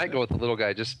 I might go with the little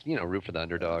guy, just root for the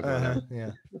underdog. Or whatever.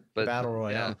 Yeah. But Battle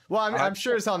Royale. yeah. Well, I'm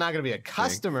sure as hell not going to be a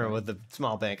customer with the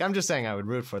small bank. I'm just saying I would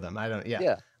root for them. I don't. Yeah.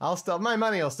 Yeah. I'll still my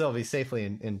money will still be safely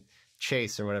in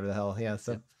Chase or whatever the hell. Yeah.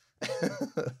 So.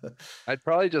 I'd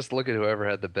probably just look at whoever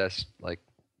had the best, like,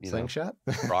 Slingshot.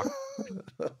 rock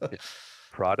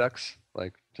products,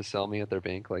 like to sell me at their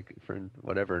bank, like for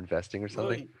whatever investing or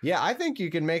something. Yeah, I think you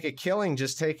can make a killing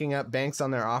just taking up banks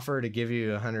on their offer to give you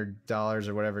 $100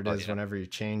 or whatever it is whenever you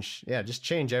change. Yeah, just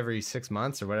change every 6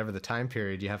 months or whatever the time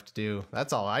period you have to do.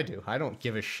 That's all I do. I don't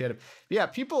give a shit. Yeah,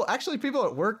 people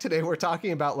at work today were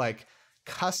talking about like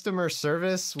customer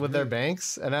service with their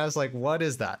banks, and I was like, what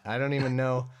is that? I don't even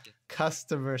know.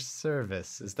 Customer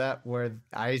service, is that where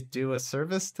I do a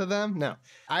service to them? No,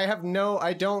 I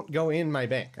don't go in my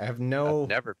bank. I have no I've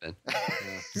never been.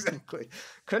 exactly.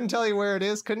 Couldn't tell you where it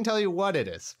is, couldn't tell you what it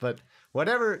is, but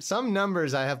whatever, some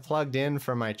numbers I have plugged in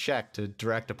from my check to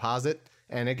direct deposit,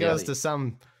 and it goes to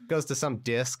some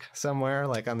disk somewhere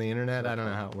like on the internet. I don't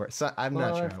know how it works. So I'm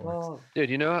not sure how it works. Dude,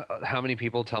 you know how many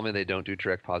people tell me they don't do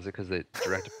direct deposit because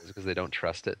they don't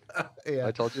trust it? Yeah.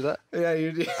 I told you that? Yeah,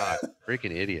 you do. God,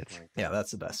 freaking idiots. Yeah,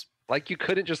 that's the best. Like you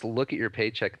couldn't just look at your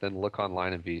paycheck, then look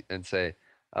online and say,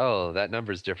 oh, that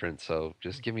number's different, so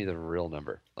just give me the real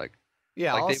number. Like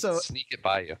Yeah, they also would sneak it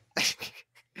by you.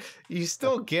 you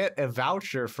still get a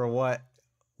voucher for what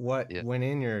Yeah. went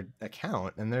in your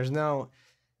account, and there's no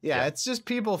yeah, it's just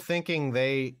people thinking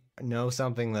they know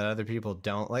something that other people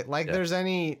don't. Like Yeah. there's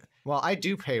any well, I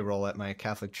do payroll at my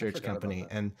Catholic church company,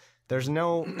 and there's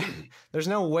no there's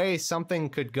no way something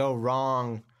could go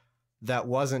wrong that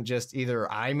wasn't just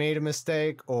either I made a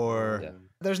mistake or Yeah.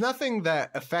 there's nothing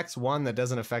that affects one that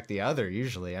doesn't affect the other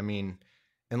usually. I mean,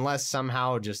 unless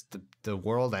somehow just the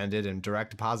world ended and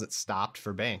direct deposit stopped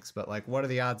for banks. But like, what are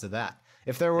the odds of that?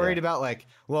 If they're worried about like,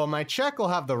 well, my check will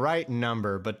have the right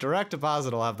number, but direct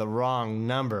deposit will have the wrong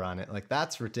number on it. Like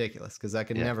that's ridiculous because that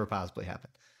could never possibly happen.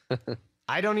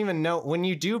 I don't even know when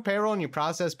you do payroll and you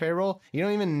process payroll, you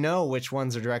don't even know which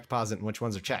ones are direct deposit and which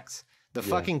ones are checks. The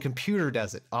fucking computer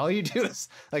does it. All you do is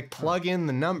like plug in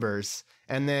the numbers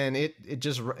and then it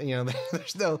just,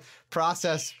 there's no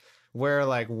process where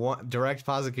like one direct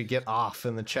deposit could get off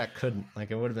and the check couldn't. Like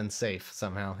it would have been safe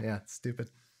somehow. Yeah, it's stupid.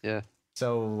 Yeah.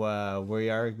 So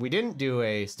we didn't do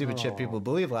a stupid shit people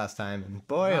believe last time, and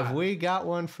boy have we got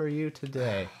one for you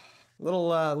today.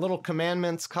 Little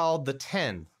commandments called the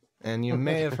 10, and you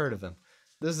may have heard of them.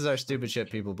 This is our stupid shit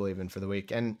people believe in for the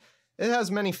week, and it has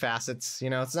many facets.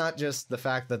 It's not just the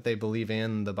fact that they believe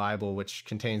in the Bible, which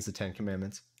contains the 10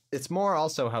 commandments. It's more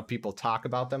also how people talk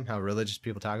about them, how religious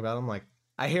people talk about them. Like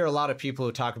I hear a lot of people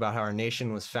who talk about how our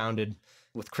nation was founded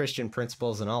with Christian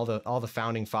principles and all the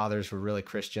founding fathers were really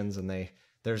Christians, and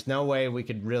there's no way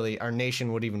our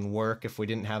nation would even work if we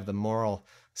didn't have the moral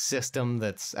system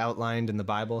that's outlined in the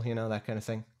Bible, that kind of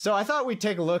thing. So I thought we'd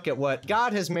take a look at what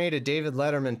God has made a David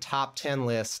Letterman top 10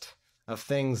 list of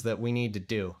things that we need to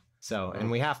do. So,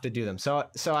 and we have to do them. So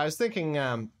I was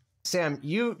thinking, Sam,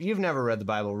 you've never read the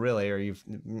Bible, really, or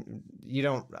you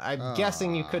don't. I'm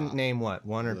guessing you couldn't name what,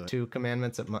 one or two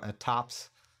commandments at tops.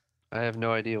 I have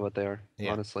no idea what they are,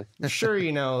 Yeah. honestly. I'm sure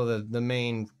you know the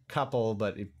main couple,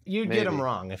 but you'd get them Maybe.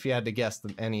 wrong if you had to guess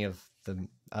any of the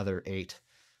other 8.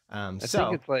 I So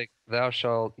think it's like, thou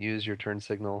shalt use your turn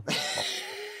signal.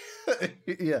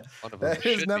 yeah, One of them that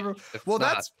is should be. never. If Well, it's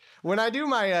not, that's when I do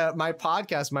my my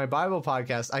podcast, my Bible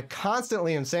podcast. I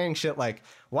constantly am saying shit like,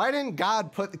 "Why didn't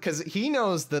God put?" Because He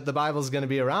knows that the Bible's going to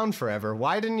be around forever.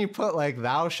 Why didn't you put like,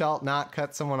 "Thou shalt not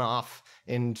cut someone off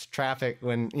in traffic"?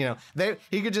 When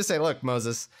He could just say, "Look,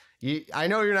 Moses, I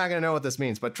know you're not going to know what this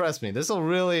means, but trust me, this will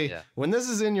really. Yeah. When this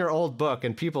is in your old book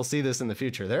and people see this in the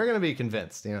future, they're going to be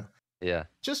convinced." yeah.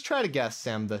 Just try to guess,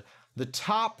 Sam. The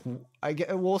top.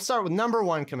 We'll start with number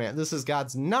 1 command. This is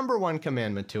God's number 1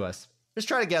 commandment to us. Just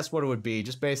try to guess what it would be,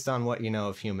 just based on what you know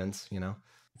of humans.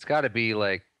 It's got to be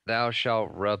like, thou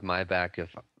shalt rub my back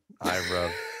if I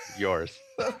rub yours.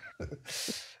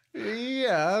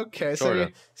 Yeah. Okay.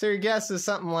 Sorta. So your guess is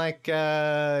something like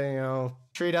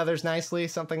treat others nicely,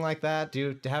 something like that.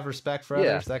 Do have respect for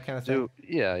Yeah. others, that kind of thing.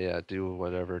 Do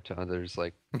whatever to others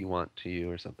like you want to you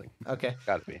or something. Okay.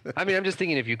 Got to be. I mean, I'm just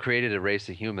thinking if you created a race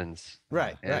of humans,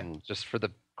 Right. and just for the,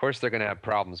 of course they're going to have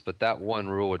problems, but that one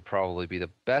rule would probably be the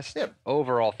best Yep.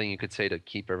 overall thing you could say to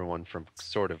keep everyone from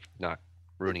sort of not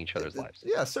ruining each other's lives.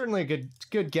 Yeah. Certainly a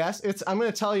good guess. I'm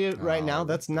going to tell you right now. Oh,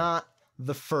 That's not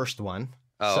the first one.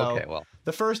 Oh, So, okay. Well,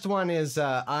 The first one is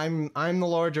I'm the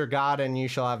Lord your God, and you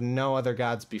shall have no other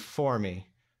gods before me.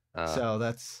 So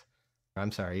that's.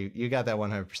 I'm sorry, you got that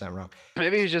 100% wrong.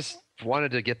 maybe you just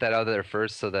wanted to get that out of there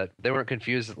first so that they weren't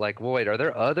confused. Like, well, wait, are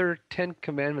there other 10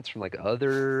 commandments from like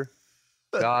other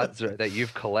gods that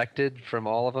you've collected from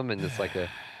all of them? And it's like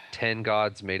 10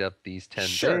 gods made up these 10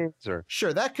 Sure. things? Or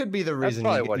Sure, that could be the That's reason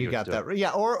probably what you he was got that.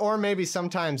 Yeah, or maybe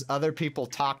sometimes other people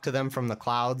talk to them from the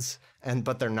clouds,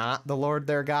 but they're not the Lord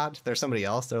their God. They're somebody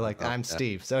else. They're like, I'm yeah.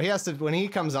 Steve. So he has to, when he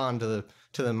comes on to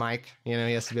the mic, he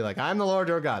has to be like, I'm the Lord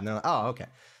your God. And they're like, oh, okay.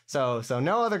 So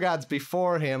no other gods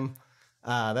before him.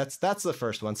 That's the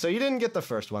first one. So you didn't get the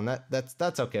first one.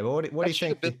 That's okay. But what do you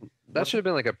think? That should have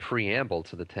been like a preamble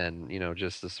to the 10,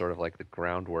 just as sort of like the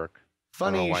groundwork.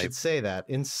 Funny you why- should say that.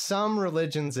 In some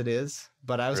religions it is,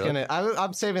 but I was Really?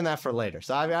 I'm saving that for later.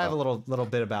 So I have a little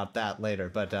bit about that later.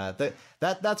 But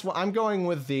that's what I'm going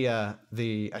with I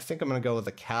think I'm going to go with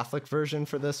the Catholic version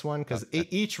for this one because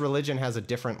each religion has a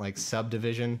different like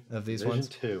subdivision of these ones.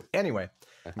 2. Anyway,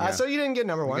 Yeah. so you didn't get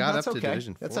number 1. got That's up to okay.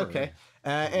 Division That's 4, okay.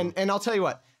 And I'll tell you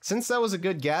what. Since that was a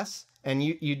good guess, and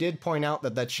you did point out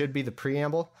that should be the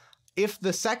preamble. If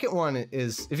the second one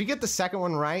if you get the second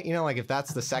one right, like if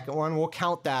that's the second one, we'll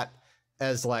count that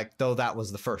as like though that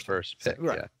was the first one. First pick,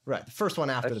 right, yeah. right. The first one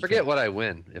after I the forget preamble. what I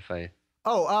win if I.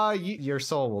 Your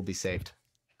soul will be saved.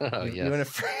 Oh, You yes. win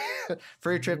a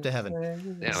free trip to heaven.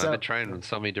 Damn, so- I've been trying in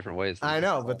so many different ways. I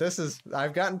know, but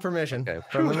I've gotten permission Okay.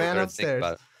 from the Phew, man I gotta think upstairs.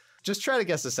 about it. Just try to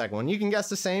guess the second one. You can guess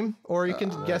the same, or you can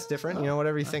guess different.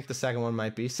 Whatever you think the second one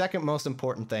might be. Second most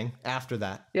important thing after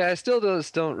that. Yeah, I still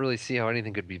don't really see how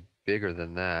anything could be bigger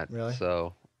than that. Really?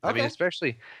 So, I mean, Okay.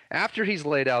 especially after he's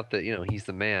laid out that, he's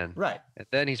the man. Right. And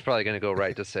then he's probably going to go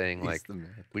right to saying, He's like, the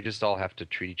man. we just all have to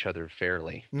treat each other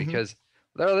fairly. Mhm. Because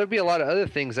there'd be a lot of other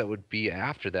things that would be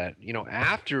after that.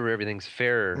 After everything's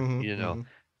fair, Mhm,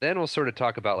 then we'll sort of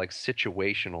talk about, like,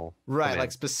 situational. Right, command.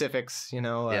 like specifics. Yeah,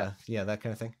 that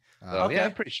kind of thing. So, okay. yeah,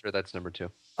 I'm pretty sure that's number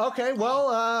 2. Okay,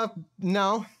 well,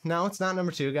 no, it's not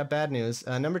number 2. Got bad news.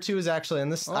 Number 2 is actually,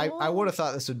 and this I would have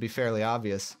thought this would be fairly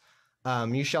obvious.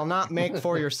 You shall not make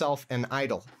for yourself an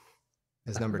idol.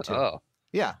 Is number 2. Oh,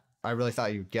 Yeah, I really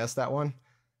thought you'd guess that one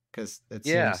because it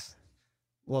Yeah. seems.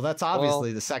 Well, that's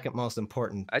obviously the second most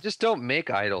important. I just don't make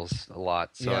idols a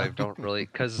lot. So Yeah. I don't really,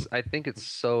 because I think it's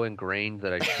so ingrained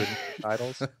that I shouldn't make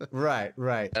idols. Right.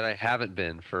 That I haven't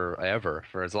been forever,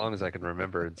 for as long as I can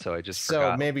remember, and so I just So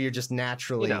forgot. maybe you're just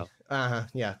naturally, know.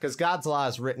 yeah, because God's law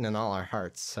is written in all our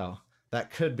hearts. So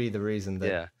that could be the reason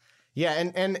that. Yeah,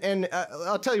 And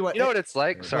I'll tell you what. you know what it's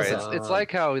like. Sorry, What's it's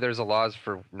like how there's a laws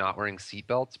for not wearing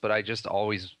seatbelts, but I just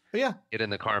always Yeah. get in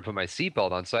the car and put my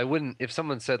seatbelt on. So I wouldn't, if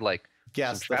someone said like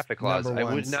Guess some traffic laws, number I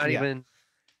would ones. not Yeah. even,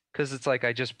 because it's like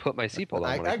I just put my seatbelt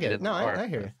on. when I get get it. in No, the car. I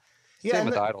hear you. Same Yeah, and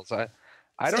with the- idols.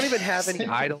 I don't even have any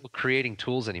idol creating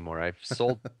tools anymore. I've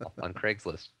sold them on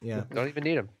Craigslist. Yeah. Don't even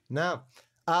need them. No.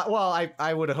 Well,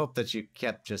 I would have hoped that you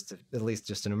kept at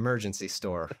least an emergency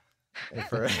store.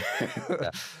 For...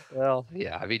 Well,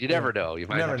 yeah. I mean, you never know. You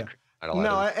might Never have know. to create idol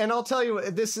No, items. and I'll tell you,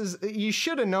 you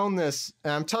should have known this.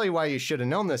 And I'm telling you why you should have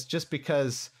known this, just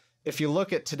because if you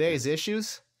look at today's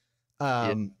issues,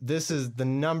 this is the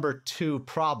number 2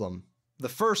 problem the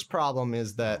first problem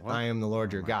is that What? I am the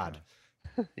Lord Oh your my God.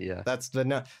 Yeah. That's the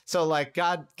no. So like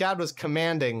God was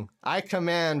commanding, I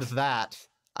command that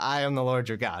I am the Lord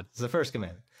your God. It's the first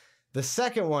commandment. The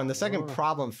second one, the second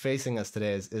problem facing us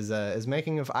today is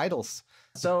making of idols.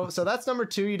 So that's number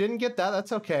 2. You didn't get that.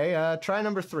 That's okay. Try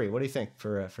number 3. What do you think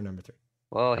for number 3?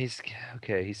 Well, he's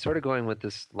okay. He's sort of going with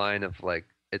this line of like,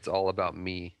 it's all about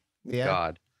me, Yeah.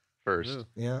 God, first. Ooh.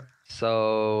 Yeah.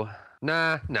 So,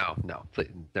 no,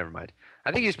 please, never mind.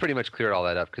 I think he's pretty much cleared all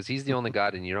that up because he's the only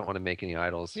God, and you don't want to make any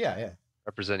idols Yeah.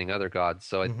 representing other gods.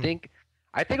 So Mhm.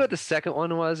 I think what the second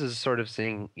one was is sort of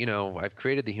saying, I've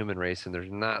created the human race, and they're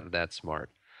not that smart.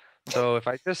 So if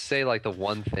I just say like the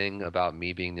one thing about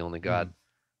me being the only God,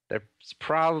 that's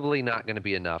probably not going to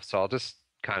be enough. So I'll just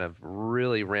kind of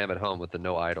really ram it home with the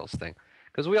no idols thing,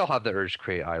 because we all have the urge to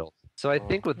create idols. So I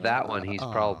think with that one, he's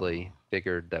probably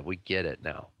figured that we get it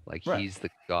now. Like Right. he's the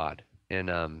God. And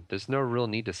there's no real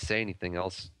need to say anything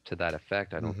else to that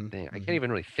effect, I don't Mhm, think. I mhm. can't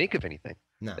even really think of anything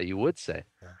No. that you would say.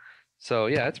 Yeah. So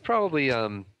yeah, it's probably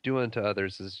do unto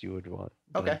others as you would want.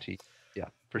 done Okay. to you. Yeah,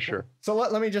 for sure. So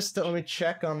let me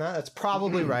check on that. That's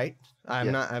probably right. I'm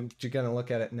Yeah. not. I'm just gonna look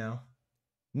at it now.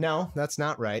 No, that's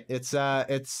not right. It's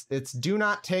do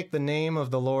not take the name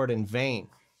of the Lord in vain.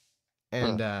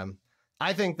 And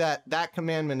I think that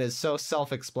commandment is so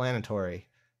self-explanatory.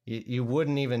 You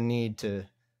wouldn't even need to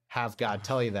have God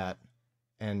tell you that,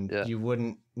 and Yeah. you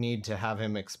wouldn't need to have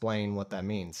him explain what that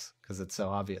means because it's so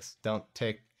obvious. Don't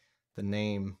take the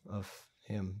name of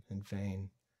him in vain.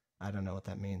 I don't know what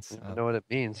that means. I don't know what it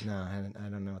means. No, I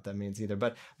don't know what that means either.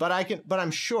 But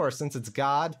I'm sure since it's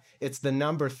God, it's the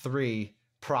number 3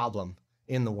 problem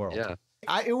in the world. Yeah.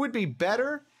 It would be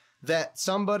better that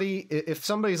if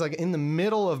somebody's like in the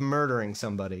middle of murdering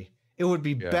somebody, it would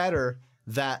be better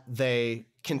that they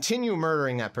continue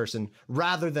murdering that person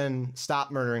rather than stop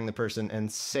murdering the person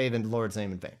and say the Lord's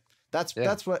name in vain. That's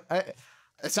what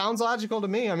it sounds logical to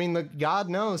me. I mean, God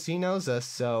knows, he knows us.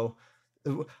 So,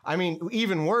 I mean,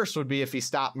 even worse would be if he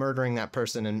stopped murdering that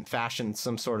person and fashioned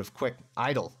some sort of quick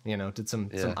idol, did some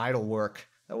idol work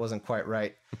that wasn't quite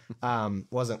right.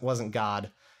 Wasn't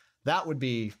God. That would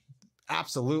be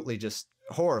absolutely just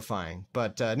horrifying.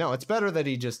 But no, it's better that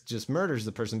he just murders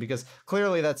the person because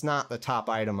clearly that's not the top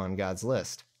item on God's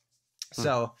list.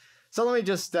 So let me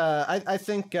just, I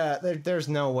think there's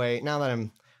no way, now that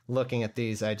I'm looking at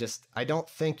these, I don't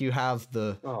think you have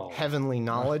the heavenly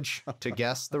knowledge to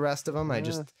guess the rest of them.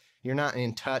 You're not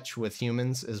in touch with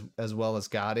humans as well as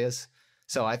God is.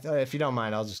 So if you don't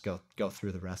mind, I'll just go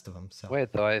through the rest of them. So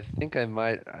Wait, though, I think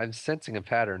I'm sensing a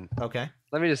pattern. Okay.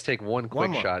 Let me just take one quick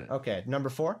One more. shot. Okay, number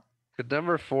 4. Could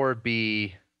number 4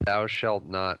 be thou shalt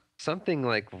not? Something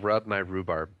like rub my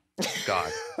rhubarb,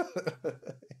 God.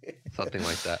 Something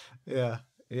like that.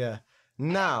 Yeah.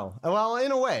 No. Well,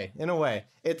 in a way,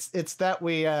 it's that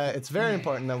we it's very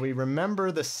important that we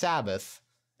remember the Sabbath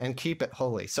and keep it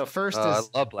holy. So first I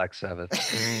love Black Sabbath.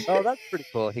 Oh, that's pretty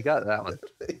cool. He got that one.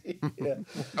 yeah.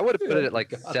 I would have put it at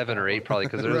like 7 or 8 probably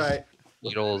because there's Right.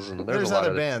 Beatles and There's a lot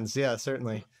other of bands, yeah,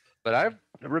 certainly. But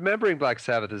remembering Black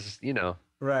Sabbath is,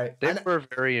 Right. they were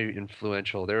very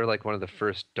influential. They were like one of the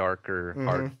first darker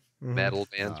hard metal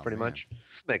bands, Oh, pretty man. much.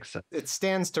 Makes sense. It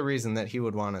stands to reason that he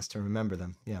would want us to remember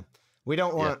them. Yeah. We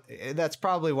don't want. That's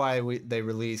probably why they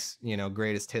release,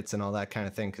 greatest hits and all that kind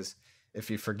of thing. Because if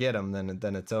you forget them,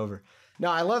 then it's over. No,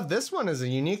 I love this one as a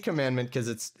unique commandment because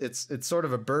it's sort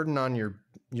of a burden on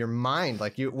your mind.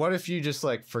 Like what if you just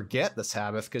like forget the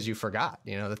Sabbath because you forgot?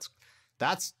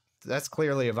 That's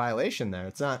clearly a violation there.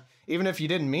 It's not even if you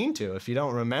didn't mean to. If you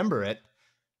don't remember it,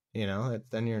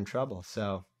 then you're in trouble.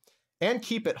 So. And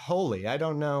keep it holy. I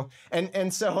don't know.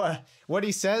 And so what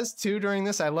he says too during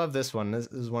this, I love this one. This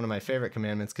is one of my favorite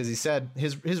commandments because he said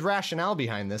his rationale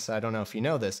behind this, I don't know if you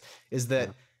know this, is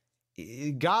that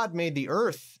God made the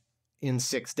earth in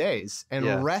 6 days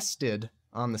and rested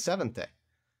on the 7th day.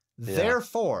 Yeah.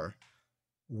 Therefore,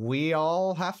 we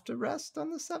all have to rest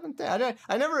on the 7th day.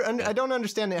 I don't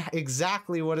understand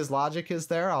exactly what his logic is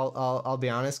there. I'll be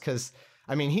honest because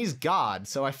I mean he's God,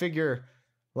 so I figure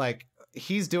like.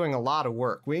 He's doing a lot of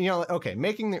work.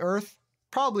 Making the earth,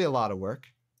 probably a lot of work.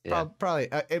 Yeah. Probably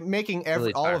making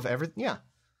Really all of everything. Yeah.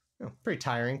 Pretty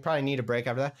tiring. Probably need a break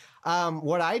after that.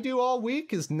 What I do all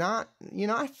week is not,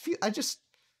 I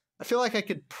feel like I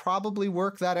could probably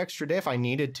work that extra day if I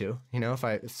needed to,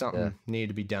 if something needed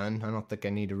to be done. I don't think I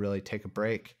need to really take a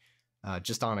break,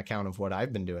 just on account of what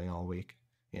I've been doing all week,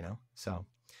 so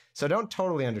don't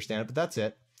totally understand it, but that's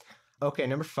it. Okay.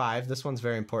 Number 5, this one's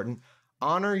very important.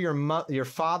 honor your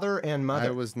father and mother.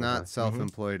 I was not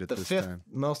self-employed at The this fifth time.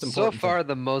 most So important. far,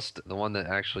 the one that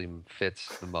actually fits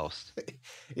the most.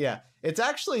 Yeah, it's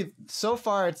actually so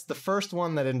far it's the first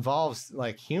one that involves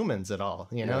like humans at all.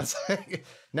 You know, Yeah. it's like,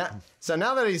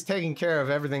 now that he's taking care of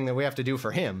everything that we have to do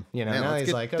for him, you know, Yeah, now let's he's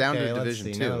get like, down to okay, let's Division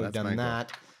see, 2. now we've That's my done goal.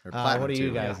 that. Or What Platinum do you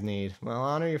 2, guys need? Well,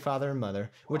 honor your father and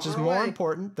mother, which is more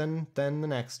important than the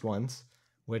next ones.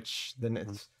 Which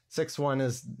the sixth one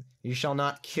is you shall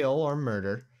not kill or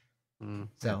murder. Mm.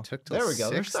 So It took till there we go.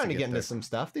 They're 6 to starting to get get into there. some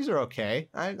stuff. These are okay.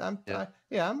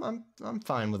 I'm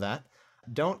fine with that.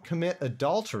 Don't commit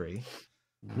adultery,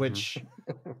 which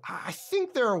I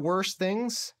think there are worse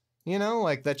things, you know,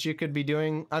 like that you could be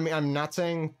doing. I mean, I'm not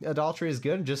saying adultery is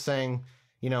good. I'm just saying,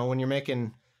 you know, when you're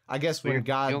making, I guess when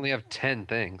God You only have 10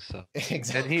 things, so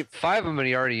exactly and 5 of them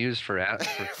he already used for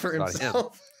for about him.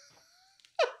 himself.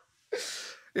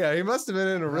 Yeah, he must have been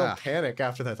in a real Ah. panic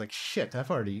after that. Like, shit, I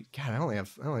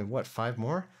only what 5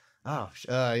 more? Oh,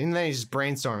 and then he's just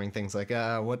brainstorming things like,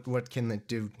 what can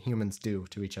humans do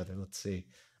to each other? Let's see.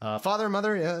 Father,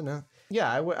 mother,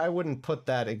 yeah, I wouldn't put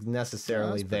that necessarily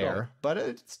No, that's pretty there, but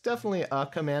it's definitely a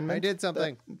commandment. I did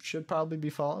something. that should probably be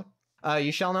followed.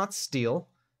 You shall not steal.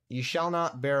 You shall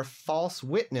not bear false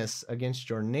witness against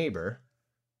your neighbor,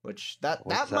 which What does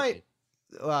that that might. mean?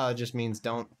 Well, it just means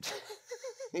don't.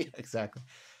 Yeah, exactly.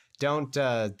 Don't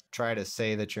try to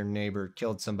say that your neighbor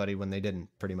killed somebody when they didn't.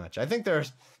 Pretty much, I think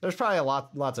there's probably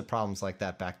lots of problems like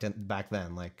that back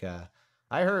then. Like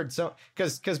I heard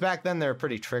because back then they were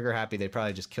pretty trigger happy. They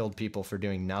probably just killed people for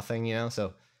doing nothing, you know.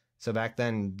 So back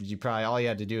then all you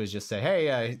had to do is just say,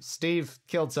 hey, Steve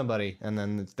killed somebody, and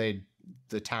then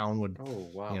the town would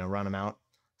run him out.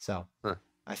 So Huh.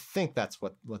 I think that's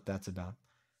what that's about.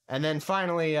 And then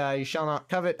finally, you shall not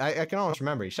covet. I can almost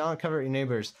remember. You shall not covet your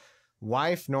neighbor's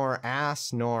wife, nor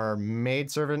ass, nor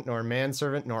maidservant, nor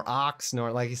manservant, nor ox,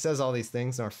 nor like he says all these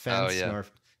things, nor fence,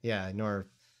 nor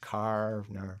car,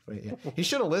 nor. Yeah. He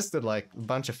should have listed like a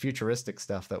bunch of futuristic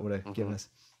stuff that would have given us.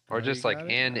 Or just you like got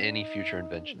it. and any future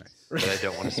invention that I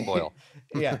don't want to spoil.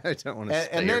 Yeah. I don't want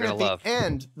to. And you're then at gonna the love.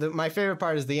 end, my favorite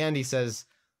part is the end. He says,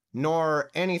 "Nor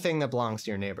anything that belongs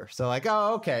to your neighbor." So like,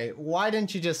 oh, okay. Why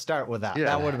didn't you just start with that? Yeah.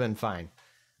 That would have been fine.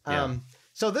 Yeah.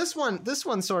 So this one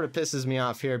sort of pisses me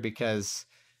off here because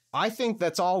I think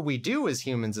that's all we do as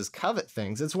humans is covet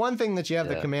things. It's one thing that you have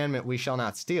the Yeah. commandment, "We shall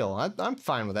not steal." I'm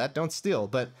fine with that. Don't steal.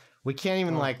 But we can't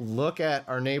even like look at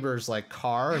our neighbor's like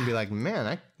car and be like, "Man,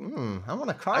 I want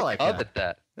a car I like that." covet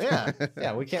that.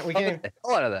 Yeah. We can't. Covet the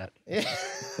hell out of that.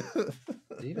 Yeah.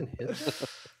 Even his.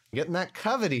 Getting that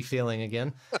covety feeling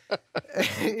again.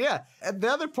 Yeah. And the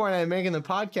other point I make in the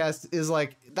podcast is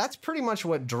like, that's pretty much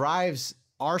what drives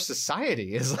our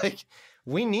society is like,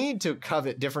 we need to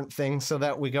covet different things so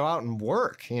that we go out and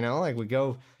work, you know, like we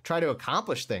go try to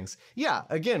accomplish things. Yeah.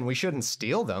 Again, we shouldn't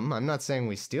steal them. I'm not saying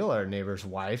we steal our neighbor's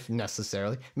wife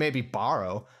necessarily, maybe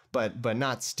borrow, but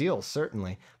not steal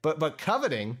certainly. But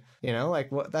coveting, you know, like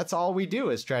that's all we do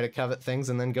is try to covet things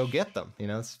and then go get them. You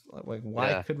know, it's like, why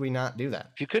Yeah. could we not do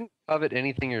that? If you couldn't covet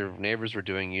anything your neighbors were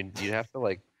doing, you'd have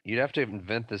to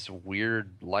invent this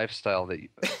weird lifestyle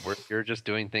where you're just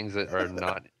doing things that are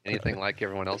not anything like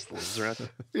everyone else that lives around.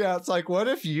 Yeah, it's like, what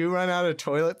if you run out of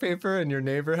toilet paper and your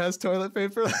neighbor has toilet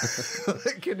paper?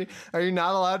 Like, are you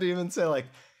not allowed to even say like,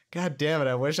 God damn it,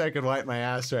 I wish I could wipe my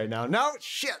ass right now. No,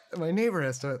 shit, my neighbor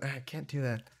has toilet. I can't do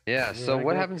that. Yeah. So I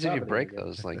what go happens if you coveting break again.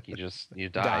 those? Like you Die.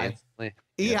 die instantly.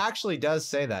 He Yeah. actually does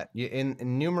say that in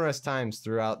numerous times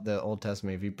throughout the Old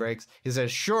Testament. If he breaks, he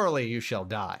says, "Surely you shall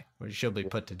die, or you shall be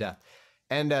put to death."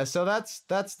 And so that's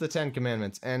the 10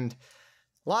 Commandments, and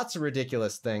lots of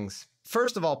ridiculous things.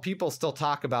 First of all, people still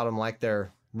talk about them like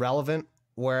they're relevant,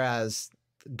 whereas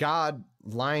God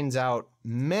lines out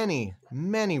many,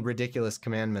 many ridiculous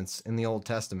commandments in the Old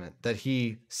Testament that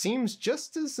he seems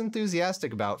just as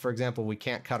enthusiastic about. For example, we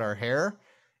can't cut our hair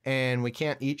and we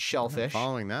can't eat shellfish.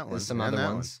 Following that one. As some and other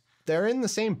that ones. They're in the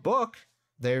same book.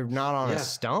 They're not on a Yeah.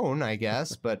 stone, I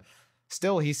guess, but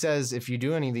still he says, if you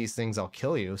do any of these things, I'll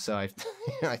kill you. So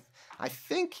I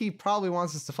think he probably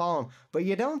wants us to follow him, but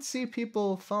you don't see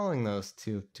people following those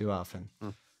too often.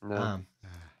 No.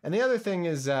 And the other thing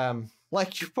is,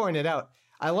 like you pointed out,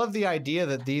 I love the idea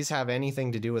that these have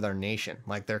anything to do with our nation.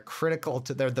 Like they're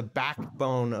they're the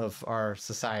backbone of our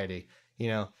society. You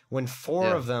know, when four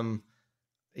Yeah. of them,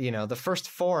 you know, the first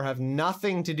four have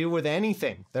nothing to do with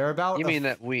anything. They're about. You mean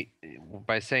that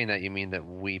by saying that, you mean that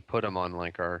we put them on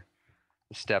like our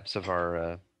steps of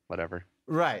our whatever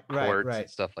right, courts right. and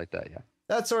stuff like that. Yeah.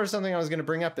 That's sort of something I was going to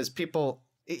bring up is people,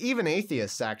 even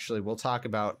atheists actually will talk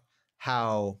about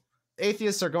how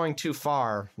atheists are going too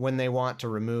far when they want to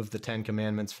remove the 10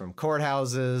 Commandments from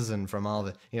courthouses and from all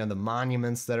the, the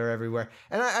monuments that are everywhere.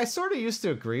 And I sort of used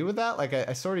to agree with that. Like,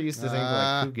 I sort of used to think,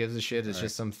 like, who gives a shit? It's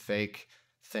just some fake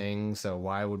thing. So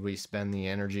why would we spend the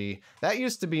energy? That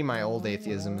used to be my old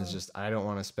atheism, is just, I don't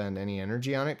want to spend any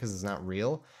energy on it because it's not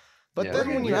real. But Yeah, then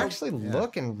when you real. actually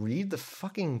look and read the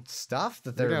fucking stuff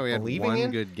that they're we had believing one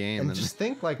in, good game and and just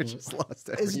think, like, just lost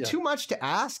is it too much to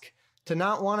ask to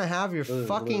not want to have your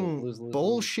fucking lose.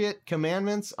 bullshit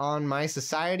commandments on my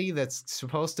society that's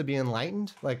supposed to be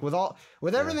enlightened? Like, with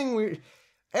everything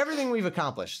we've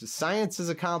accomplished, the science has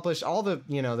accomplished, all the,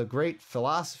 the great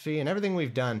philosophy and everything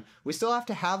we've done, we still have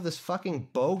to have this fucking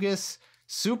bogus,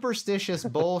 superstitious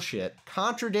bullshit,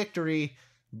 contradictory,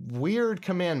 weird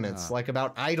commandments, like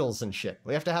about idols and shit.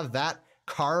 We have to have that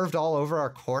carved all over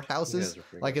our courthouses,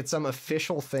 like it's some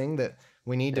official thing that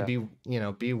we need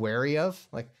to be wary of.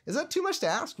 Like, is that too much to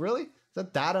ask, really? Is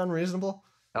that unreasonable?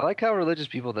 I like how religious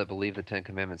people that believe the 10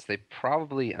 Commandments, they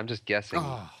probably, I'm just guessing,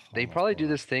 they probably do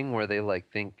this thing where they like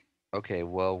think, okay,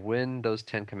 well, when those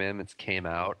 10 Commandments came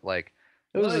out, like,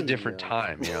 it was a different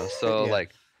time, So Yeah.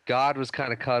 like God was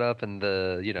kind of caught up in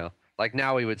the, like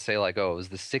now we would say like, oh, it was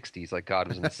the 60s, like God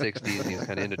was in the 60s and he was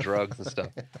kind of into drugs and stuff.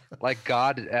 Like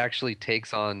God actually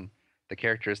takes on the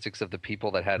characteristics of the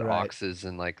people that had Right. oxes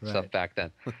and like stuff Right. back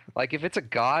then. Like if it's a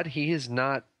God, he is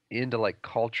not into like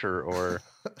culture or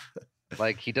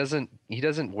like he doesn't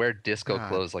wear disco God.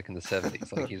 clothes like in the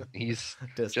 70s. Like he's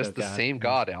Disco just the God. same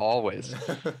God always.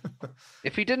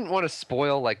 If he didn't want to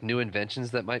spoil like new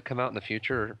inventions that might come out in the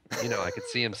future, I could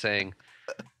see him saying,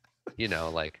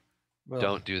 like,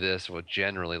 don't do this. Well,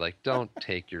 generally, like, don't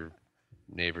take your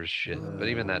neighbor's shit. But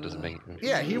even that doesn't make.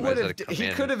 Yeah, he why would is have. that a He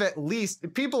commandment? could have at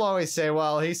least. People always say,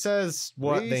 "Well, he says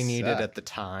what We they needed suck. at the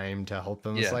time to help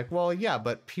them." It's Yeah. like, well, yeah,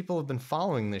 but people have been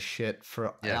following this shit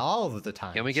for Yeah. all of the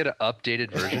time. Can we get an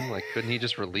updated version? Like, couldn't he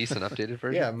just release an updated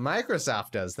version? Yeah,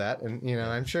 Microsoft does that, and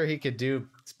I'm sure he could do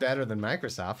it's better than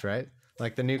Microsoft, right?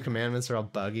 Like the new commandments are all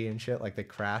buggy and shit, like they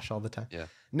crash all the time. Yeah.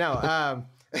 No,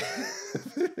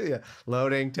 yeah,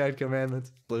 loading 10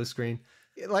 commandments, blue screen.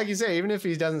 Like you say, even if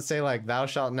he doesn't say like "thou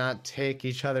shalt not take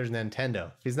each other's Nintendo,"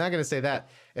 if he's not going to say that,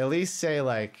 at least say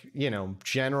like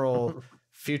general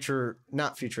future,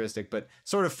 not futuristic, but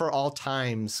sort of for all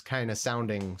times kind of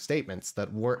sounding statements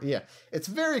that were, it's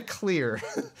very clear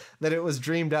that it was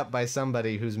dreamed up by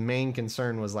somebody whose main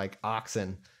concern was like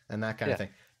oxen and that kind of thing.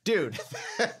 Dude,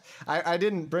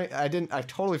 I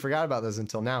totally forgot about this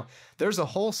until now. There's a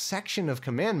whole section of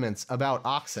commandments about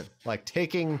oxen, like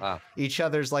taking each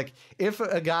other's, like if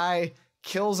a guy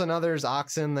kills another's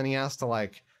oxen, then he has to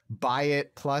like buy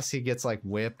it. Plus he gets like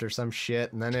whipped or some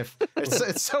shit. And then if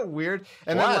it's so weird.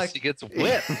 And Plus, then like he gets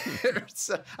whipped.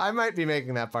 I might be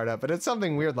making that part up, but it's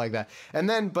something weird like that. And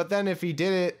then, but then if he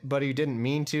did it, but he didn't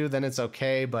mean to, then it's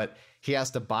okay. But he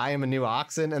has to buy him a new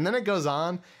oxen. And then it goes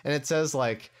on and it says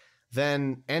like,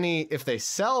 then if they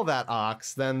sell that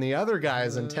ox, then the other guy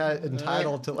is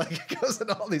entitled to, like, it goes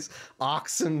into all these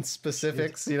oxen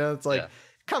specifics, it's like,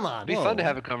 come on. It'd be fun to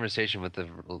have a conversation with the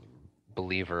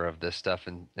believer of this stuff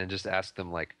and just ask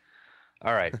them like,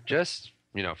 all right, just,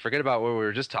 forget about what we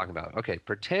were just talking about. Okay,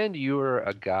 pretend you were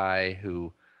a guy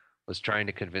who was trying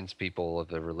to convince people of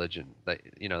the religion that,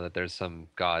 that there's some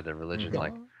God, the religion,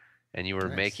 like, and you were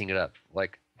making it up.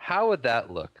 Like, how would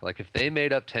that look? Like if they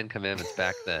made up 10 commandments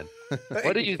back then,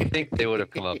 what do you think they would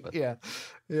have come up with? Yeah.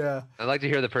 I'd like to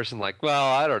hear the person like,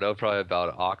 well, I don't know, probably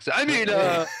about oxen. I mean,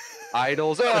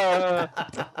 idols.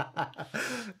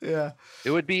 Yeah.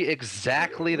 It would be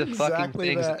exactly the fucking Exactly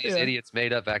things that, that these idiots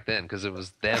made up back then because it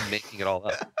was them making it all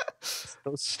up.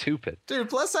 So stupid. Dude,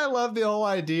 plus I love the whole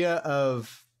idea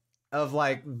of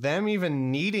like them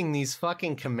even needing these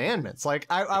fucking commandments. Like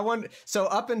I wonder, so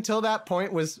up until that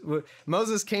point was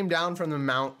Moses came down from the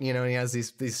mount, and he has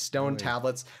these stone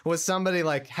tablets. Was somebody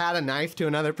like had a knife to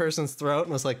another person's throat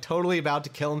and was like totally about to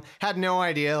kill him, had no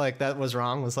idea like that was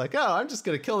wrong, was like, oh, I'm just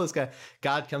gonna kill this guy.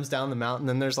 God comes down the mountain, and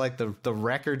then there's like the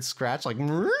record scratch, like,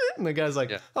 and the guy's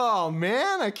like, oh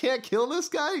man, I can't kill this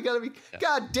guy. You gotta be,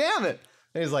 God damn it.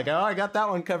 And he's like, oh, I got that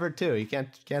one covered too. You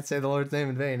can't say the Lord's name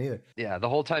in vain either. Yeah, the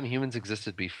whole time humans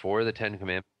existed before the 10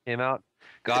 Commandments came out,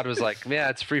 God was like, yeah,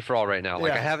 it's free for all right now.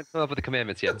 Like I haven't come up with the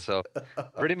commandments yet, so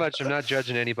pretty much I'm not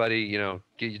judging anybody. You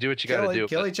do what you got to do.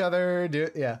 Kill each other.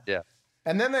 Yeah.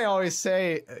 And then they always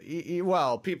say,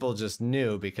 well, people just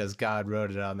knew because God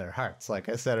wrote it on their hearts, like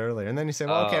I said earlier. And then you say,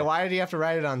 well, okay, why did he have to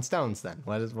write it on stones then?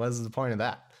 What is the point of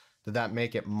that? Did that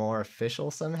make it more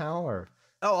official somehow? Or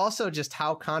also just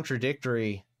how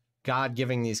contradictory God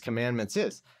giving these commandments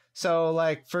is. So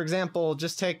like, for example,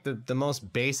 just take the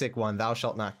most basic one, thou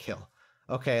shalt not kill.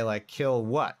 Okay, like kill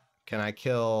what? Can I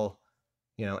kill,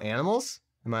 animals?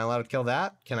 Am I allowed to kill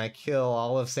that? Can I kill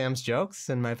all of Sam's jokes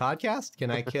in my podcast?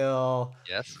 Can I kill?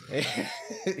 Yes.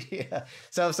 Yeah.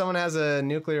 So if someone has a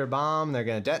nuclear bomb, they're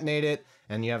going to detonate it,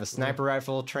 and you have a sniper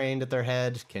rifle trained at their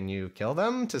head. Can you kill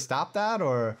them to stop that?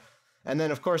 And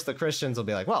then of course the Christians will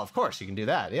be like, well, of course you can do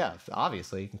that. Yeah,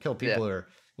 obviously you can kill people who are,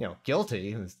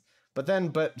 guilty.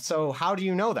 But so how do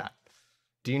you know that?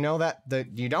 Do you know that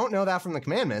you don't know that from the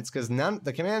commandments? Because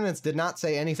the commandments did not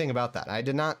say anything about that. I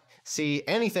did not see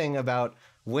anything about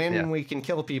when we can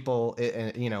kill people,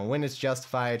 when it's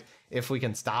justified, if we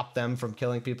can stop them from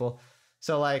killing people.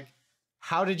 So like,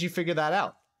 how did you figure that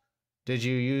out? Did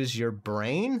you use your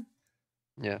brain?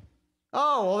 Yeah.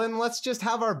 Oh, well then let's just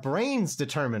have our brains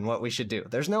determine what we should do.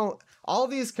 All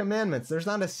these commandments, there's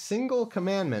not a single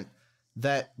commandment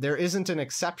that there isn't an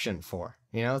exception for.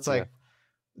 It's like,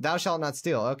 thou shalt not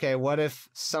steal. Okay, what if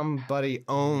somebody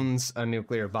owns a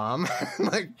nuclear bomb?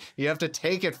 Like, you have to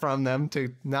take it from them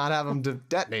to not have them to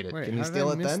detonate it. Wait, Can you how did steal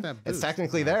I it miss then? that It's boost?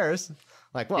 technically theirs.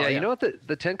 Like, well, You know what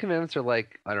the 10 Commandments are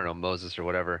like? I don't know, Moses or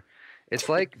whatever. It's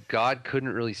like God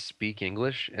couldn't really speak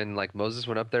English, and like Moses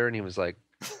went up there and he was like,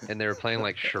 and they were playing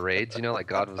like charades, like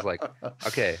God was like,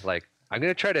 okay, like I'm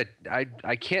gonna try to,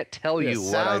 I can't tell you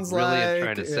what I really am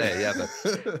trying to say,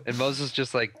 but and Moses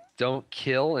just like, don't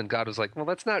kill, and God was like, well,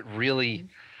 that's not really.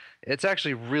 It's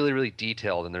actually really, really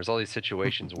detailed, and there's all these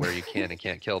situations where you can and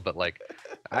can't kill, but like,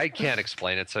 I can't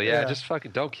explain it. So just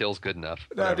fucking don't kill's good enough.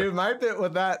 No, Whatever. dude, my bit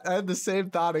with that, I had the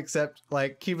same thought, except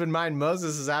like, keep in mind,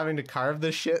 Moses is having to carve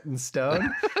this shit in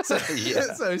stone. So,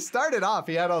 so he started off,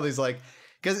 he had all these like,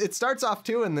 because it starts off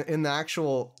too in the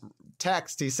actual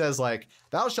text. He says like,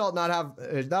 thou shalt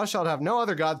have no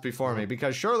other gods before me,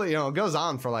 because surely, it goes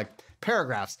on for like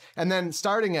paragraphs, and then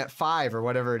starting at 5 or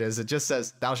whatever it is, it just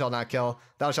says thou shalt not kill,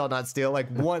 thou shalt not steal, like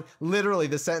literally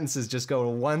the sentences just go to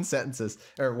one sentence.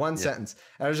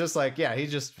 I was just like, he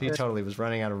totally was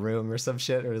running out of room or some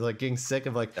shit, or like getting sick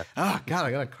of like, oh god,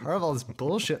 I gotta carve all this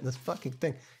bullshit in this fucking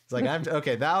thing. He's like,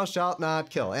 okay, thou shalt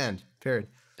not kill, end, period.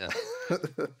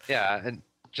 And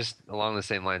just along the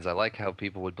same lines, I like how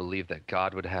people would believe that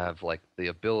God would have like the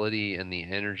ability and the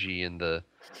energy and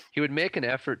he would make an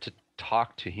effort to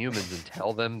talk to humans and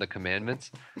tell them the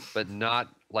commandments, but not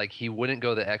like he wouldn't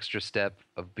go the extra step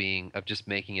of just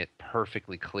making it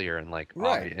perfectly clear and like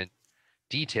obvious and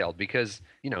detailed, because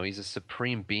he's a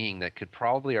supreme being that could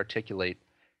probably articulate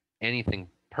anything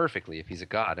perfectly if he's a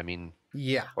god. I mean,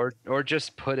 or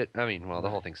just put it. I mean, well, the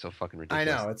whole thing's so fucking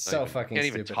ridiculous. I know, it's so fucking can't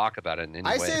stupid. even talk about it in any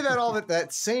I way. say that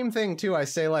that same thing too. I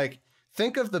say like,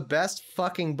 think of the best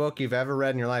fucking book you've ever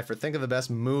read in your life, or think of the best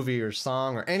movie or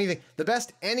song or anything. The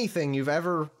best anything you've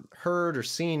ever heard or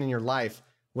seen in your life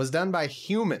was done by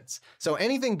humans. So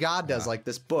anything God does, like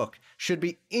this book, should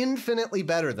be infinitely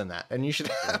better than that. And you should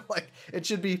have it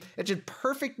should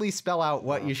perfectly spell out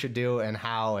what you should do and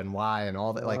how and why and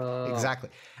all that. Like, exactly.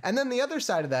 And then the other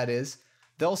side of that is,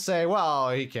 they'll say, well,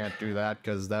 he can't do that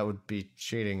because that would be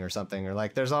cheating or something. Or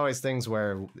like, there's always things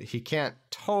where he can't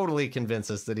totally convince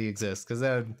us that he exists, because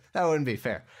that wouldn't be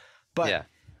fair. But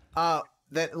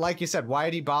that, like you said, why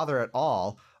did he bother at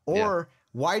all? Or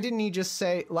why didn't he just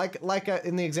say, like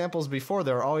in the examples before,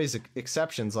 there are always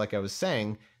exceptions, like I was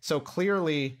saying. So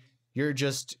clearly you're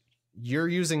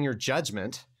using your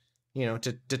judgment,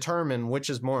 to determine which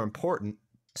is more important.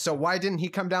 So why didn't he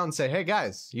come down and say, hey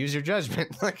guys, use your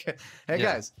judgment? Like, hey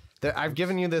guys, I've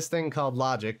given you this thing called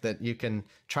logic that you can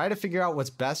try to figure out what's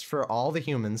best for all the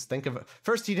humans. Think of it.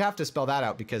 First, he'd have to spell that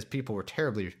out, because people were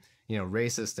terribly,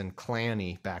 racist and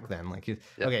clanny back then. Like,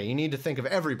 okay, you need to think of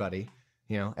everybody,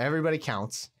 everybody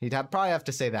counts. He'd probably have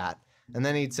to say that. And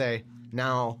then he'd say,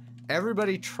 now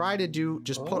everybody try to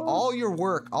just put all your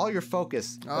work, all your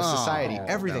focus of society,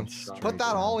 everything, put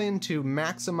that all into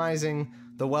maximizing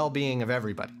the well-being of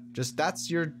everybody. Just,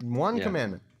 that's your one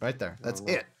commandment right there. That's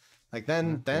it. Like,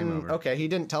 then okay, he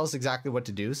didn't tell us exactly what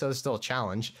to do, so it's still a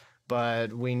challenge,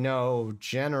 but we know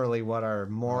generally what our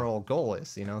moral goal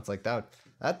is. It's like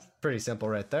that's pretty simple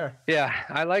right there. Yeah,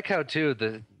 I like how too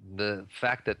the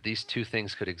fact that these two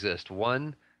things could exist.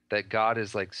 One, that God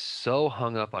is like so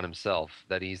hung up on himself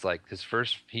that he's like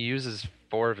he uses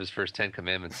 4 of his first 10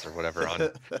 commandments or whatever on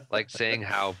like saying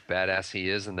how badass he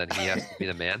is and that he has to be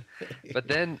the man. But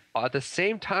then at the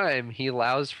same time, he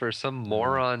allows for some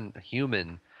moron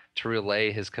human to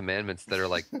relay his commandments that are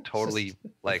like totally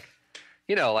like,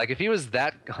 you know, like if he was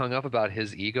that hung up about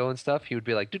his ego and stuff, he would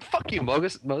be like, dude, fuck you,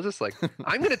 Moses. Like,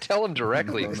 I'm gonna tell him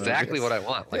directly exactly what I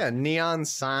want. Like, Yeah, neon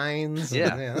signs.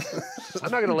 Yeah.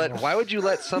 I'm not gonna let. Why would you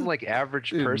let some like average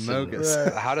Dude, person?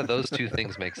 Mogus. How do those two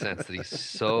things make sense? That he's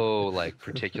so like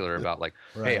particular about like,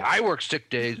 Right. hey, I worked 6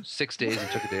 days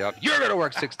and took a day off. You're gonna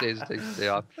work 6 days and take a day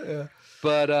off. Yeah.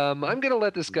 But I'm gonna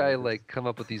let this guy like come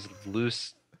up with these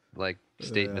loose like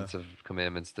statements of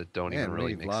commandments that don't even Man,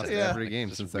 really we've make lost sense. Yeah. every Like, game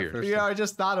it's since just that weird. first Yeah, I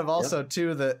just thought of also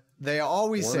too that they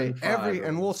always One say in five,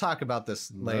 and we'll talk about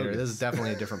this later. This is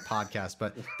definitely a different podcast,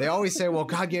 but they always say, well,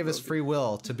 God gave us free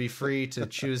will to be free to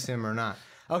choose him or not.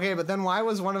 Okay, but then why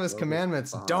was one of his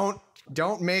commandments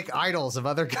don't make idols of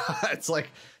other gods? Like,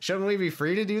 shouldn't we be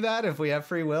free to do that if we have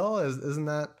free will? Isn't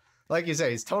that, like you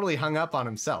say, he's totally hung up on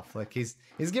himself. Like he's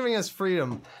giving us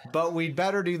freedom, but we'd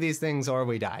better do these things or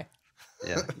we die.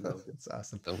 Yeah, It's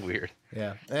awesome. so weird.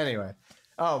 Yeah. Anyway.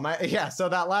 So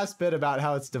that last bit about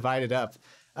how it's divided up.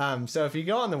 So if you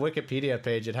go on the Wikipedia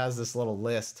page, it has this little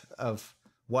list of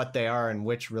what they are and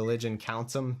which religion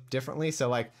counts them differently. So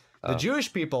like the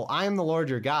Jewish people, I am the Lord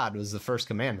your God was the first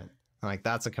commandment. Like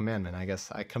that's a commandment. I guess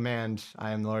I command,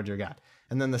 I am the Lord your God.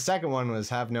 And then the second one was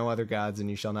have no other gods and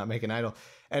you shall not make an idol.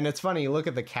 And it's funny, you look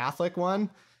at the Catholic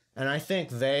one, and I think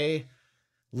they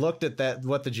looked at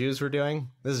what the Jews were doing.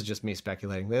 This is just me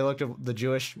speculating. They looked at the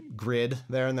Jewish grid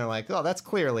there and they're like, oh, that's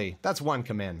one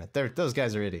commandment. Those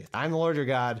guys are idiots. I'm the Lord your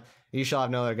God. You shall have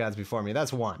no other gods before me.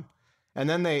 That's one. And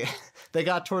then they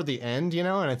got toward the end, and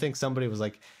I think somebody was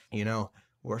like,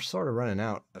 we're sort of running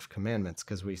out of commandments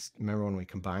because we remember when we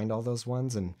combined all those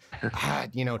ones and,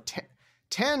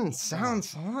 10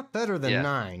 sounds a lot better than Yeah.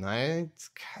 9.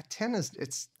 10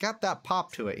 it's got that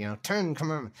pop to it, 10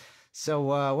 commandments. So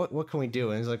what can we do?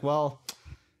 And he's like, well,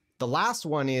 the last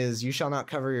one is you shall not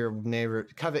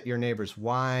covet your neighbor's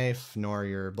wife, nor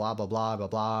your blah, blah, blah, blah,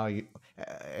 blah. You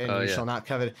shall not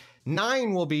covet.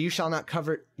 9 will be you shall not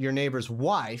covet your neighbor's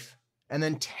wife. And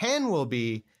then 10 will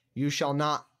be you shall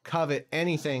not covet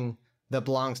anything that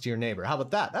belongs to your neighbor. How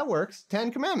about that? That works.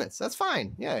 10 commandments. That's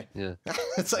fine. Yeah. Yeah,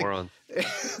 It's like, moron.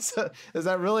 so is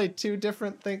that really two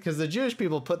different things? Because the Jewish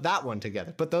people put that one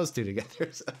together, put those two together.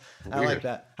 So I like Weird.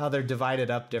 that, how they're divided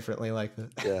up differently like that.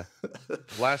 Yeah.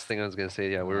 Last thing I was gonna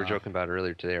say, yeah, we were joking about it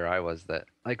earlier today, or I was, that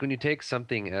like when you take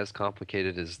something as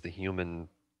complicated as the human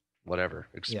whatever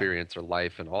experience or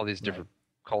life and all these different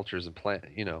cultures and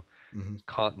Mhm.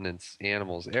 continents,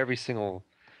 animals, every single.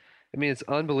 I mean, it's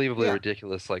unbelievably Yeah.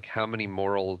 ridiculous, like how many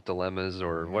moral dilemmas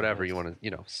or whatever you want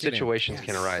to, situations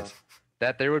can arise.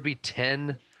 That there would be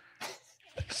 10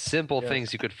 simple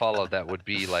things you could follow that would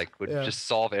be like, would Yeah. just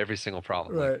solve every single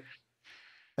problem. Like, Right.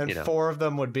 And you know. 4 of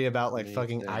them would be about like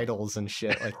fucking idols and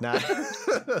shit like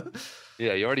that.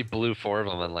 yeah, you already blew 4 of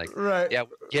them and like, Right. yeah,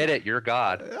 get it, you're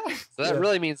God. So that Yeah.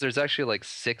 really means there's actually like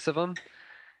 6 of them.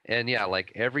 And yeah,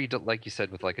 like like you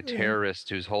said, with like a terrorist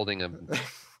who's holding a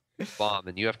bomb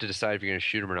and you have to decide if you're going to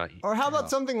shoot him or not. Or how about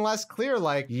something less clear,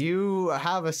 like you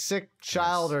have a sick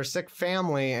child or sick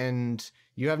family and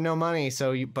you have no money,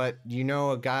 but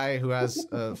a guy who has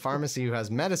a pharmacy who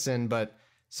has medicine, but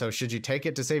so should you take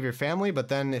it to save your family? But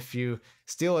then if you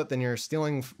steal it, then you're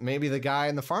stealing, maybe the guy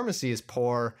in the pharmacy is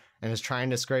poor and is trying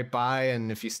to scrape by,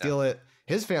 and if you steal it,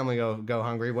 his family go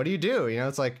hungry. What do?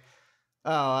 It's like,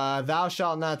 thou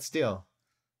shalt not steal.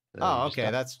 Oh,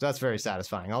 okay. That's very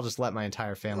satisfying. I'll just let my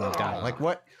entire family die. Like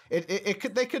what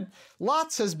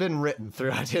lots has been written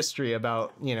throughout history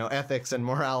about, ethics and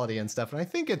morality and stuff. And I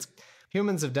think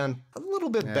humans have done a little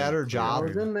bit better job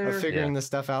It's in there. of figuring this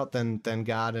stuff out than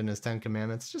God and his 10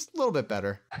 commandments. Just a little bit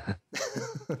better.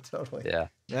 Totally. Yeah.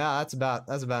 Yeah, that's about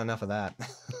enough of that.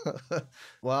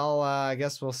 Well, I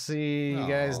guess we'll see you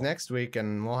guys next week,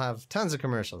 and we'll have tons of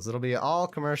commercials. It'll be all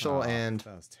commercial and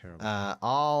That was terrible.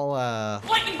 all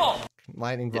Lightning bolt!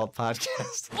 Lightning Bolt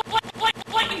podcast.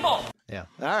 Lightning bolt! Yeah.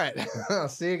 All right. I'll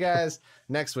see you guys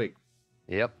next week.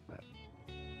 Yep.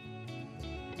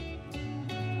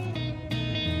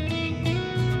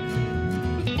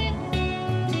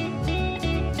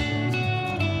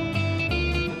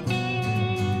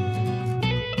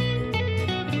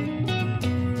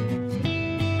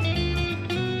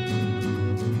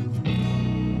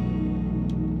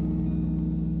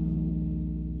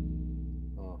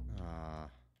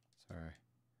 Sorry.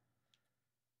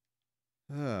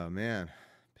 Oh man,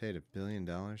 paid $1 billion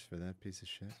for that piece of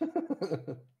shit.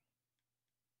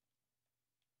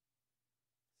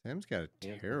 Sam's got a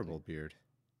terrible beard.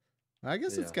 I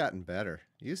guess it's gotten better.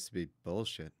 It used to be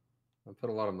bullshit. I put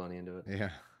a lot of money into it. Yeah.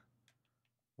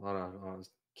 A lot of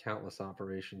countless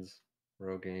operations.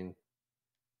 Rogaine.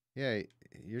 Yeah,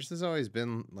 yours has always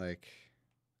been like,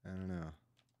 I don't know.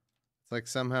 It's like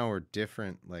somehow we're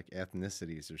different, like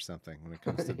ethnicities or something when it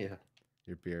comes to Yeah.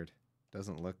 your beard.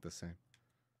 Doesn't look the same.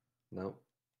 Nope.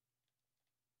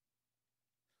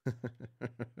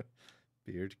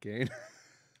 Beard gain.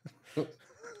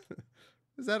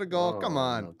 Is that a goal? Come Oh,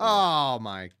 on. not bad. Oh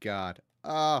my god.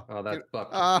 Oh. Oh, that's get-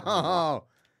 bucket. Oh, Oh.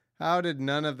 How did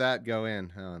none of that go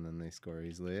in? Oh, and then they score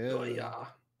easily. oh, yeah.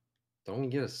 Don't you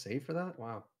get a save for that?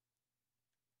 Wow.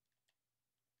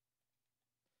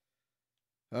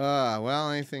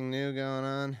 Well, anything new going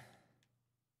on?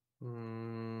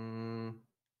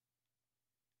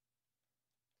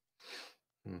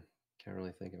 Can't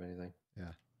really think of anything.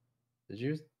 Yeah. Did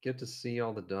you get to see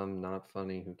all the dumb, not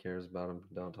funny, who cares about them,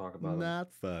 don't talk about them?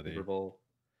 Not funny. Super Bowl?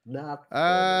 Not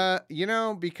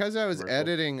funny. Because I was Commercial?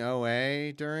 editing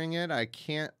OA during it, I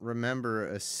can't remember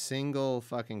a single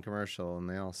fucking commercial, and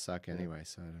they all suck Yeah. anyway.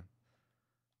 So I don't.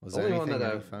 Was The there only one anything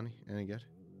that any I- funny? Any good?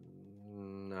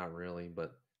 Not really,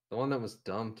 but the one that was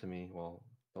dumb to me, well,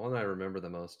 the one I remember the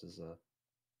most is you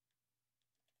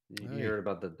Oh, yeah. heard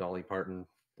about the Dolly Parton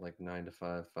like 9 to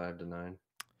 5, 5 to 9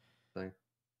 thing.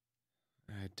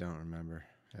 I don't remember.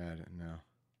 I don't know.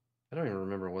 I don't even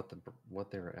remember what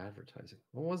they were advertising.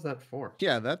 What was that for?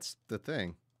 Yeah, that's the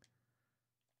thing.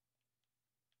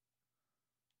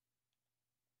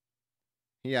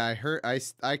 Yeah, I heard.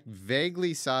 I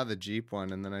vaguely saw the Jeep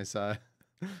one, and then I saw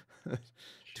a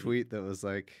tweet that was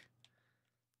like,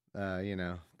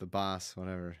 the boss,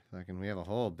 whatever. Fucking, we have a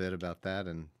whole bit about that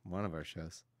in one of our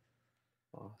shows.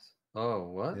 Boss. Oh,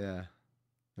 what? Yeah,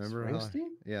 remember? how- Springsteen?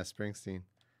 Yeah, Springsteen.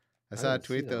 I I saw a didn't see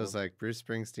tweet that that was one. like, Bruce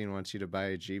Springsteen wants you to buy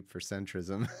a Jeep for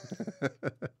centrism.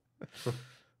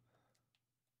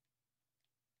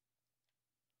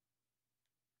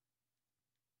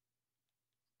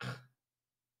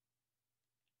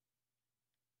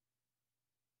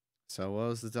 So what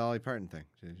was the Dolly Parton thing?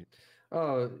 Did you...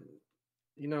 Oh,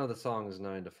 the song is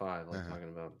 9 to 5, like Uh-huh. talking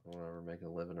about whatever, making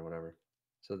a living or whatever.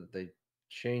 So that they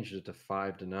changed it to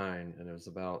 5 to 9, and it was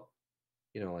about,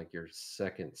 like your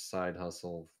second side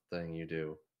hustle thing you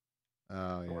do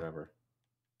Oh or yeah. whatever.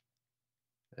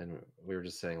 And we were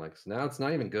just saying, like, so now it's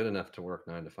not even good enough to work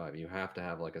 9 to 5. You have to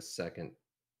have like a second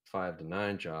 5 to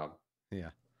 9 job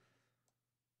Yeah.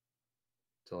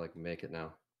 to like make it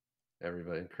now.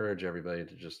 Encourage everybody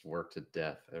to just work to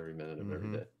death every minute of every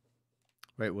Mhm. day.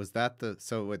 Wait, was that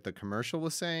what the commercial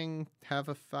was saying? Have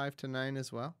a 5 to 9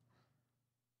 as well,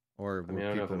 or I were mean, I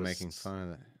don't know if people it was making fun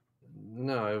of that?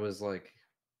 No, it was like,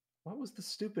 what was the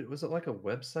stupid? Was it like a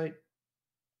website?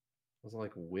 Was it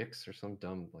like Wix or some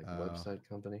dumb like Oh. website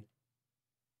company?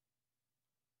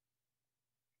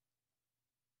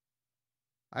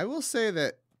 I will say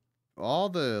that all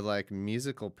the like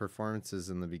musical performances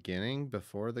in the beginning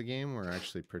before the game were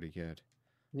actually pretty good.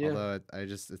 Yeah, Although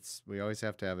we always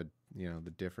have to have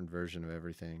the different version of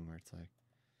everything where it's like,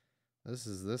 this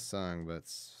is this song, but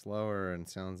slower and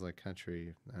sounds like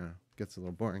country. I don't know, gets a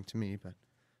little boring to me, but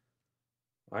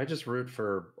I just root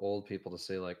for old people to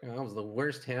say like, "Oh, it was the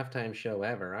worst halftime show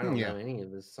ever. I don't Yeah. know any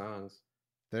of his songs."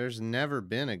 there's never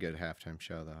been a good halftime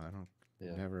show though. Yeah.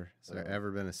 Has there Uh,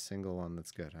 ever been a single one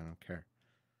that's good? I don't care.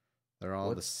 They're all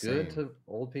What's the good same. to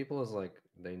old people is like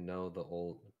they know the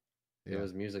old. It Yeah.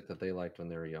 was music that they liked when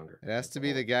they were younger. It has That's to be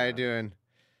all the that guy matters. doing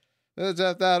it's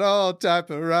just that old type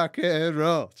of rock and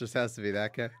roll. Just has to be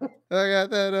that guy. I got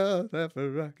that old type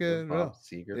of rock Is that and roll. Bob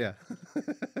Seger. Yeah.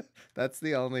 That's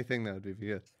the only thing that would be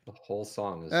good. The whole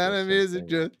song is. And just the him music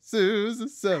singing. just soothes the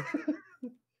soul.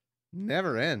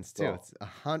 Never ends, too. Well, It's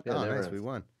 100. yeah, Oh, never nice. We ends.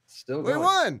 won. Still We going.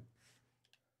 won.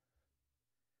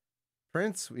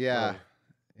 Prince, yeah. Oh.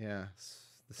 Yeah.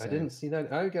 I didn't see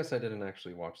that. I guess I didn't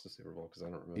actually watch the Super Bowl because I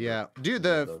don't remember. Yeah. Dude,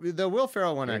 any of the Will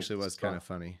Ferrell one games actually was kind of suck.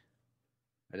 funny.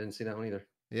 I didn't see that one either.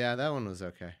 Yeah, that one was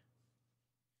okay.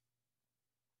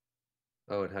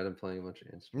 Oh, it had him playing a bunch of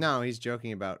instruments. No, he's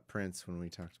joking about Prince when we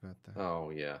talked about that.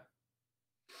 Oh yeah.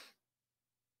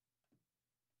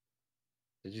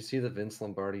 Did you see the Vince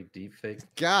Lombardi deepfake?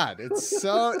 God, it's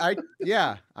so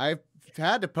I've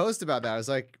had to post about that. I was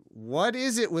like, what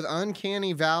is it with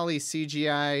Uncanny Valley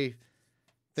CGI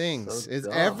things? So It's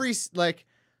dumb.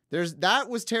 there's that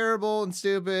was terrible and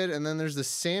stupid, and then there's the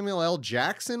Samuel L.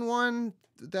 Jackson one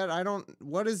that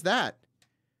what is that?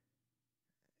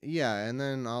 Yeah, and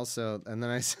then I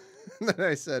then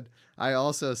I said I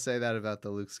also say that about the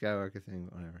Luke Skywalker thing,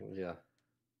 whatever. Yeah.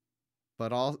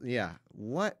 But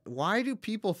why do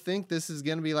people think this is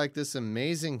going to be like this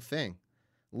amazing thing?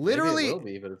 Literally, Maybe it will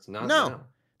be, but it's not No. now.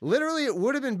 literally, it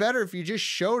would have been better if you just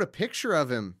showed a picture of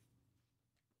him.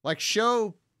 Like,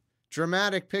 show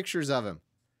dramatic pictures of him.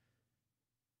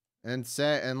 And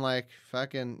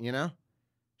fucking,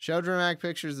 show dramatic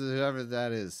pictures of whoever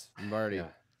that is, Lombardi. Yeah.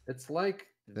 It's like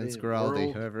Vince the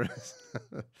Guaraldi, world, whoever it is.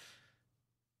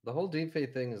 the whole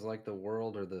deepfake thing is like the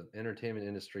world or the entertainment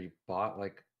industry bought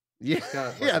like Yeah, it's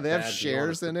got like yeah, a they have bad deal on a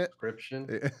shares in it. subscription.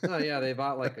 Yeah. No, yeah, they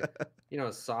bought like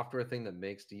a software thing that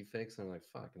makes deepfakes, and they're like,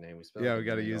 fucking hey, we spent Yeah, like we $1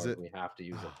 gotta million, use it. we have to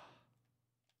use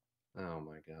it. Oh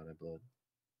my god, I blew it.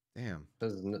 Damn.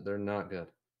 They're not good.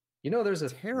 You know, there's a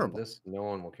Terrible. this no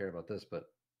one will care about this, but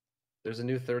there's a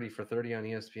new 30 for 30 on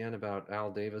ESPN about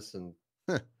Al Davis and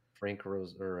Frank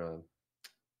Rose or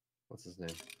what's his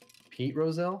name? Pete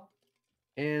Rozelle.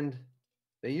 And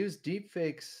they use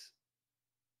deepfakes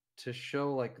to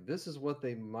show like this is what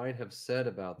they might have said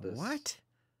about this. What?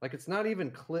 Like it's not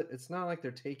even clip. It's not like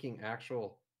they're taking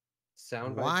actual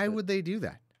sound bites. Why that- would they do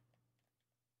that?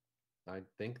 I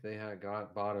think they had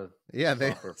bought a Yeah,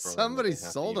 they software program that somebody they have to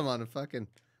sold them use. on a fucking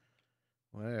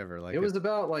whatever. Like It was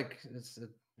about like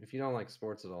if you don't like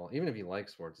sports at all, even if you like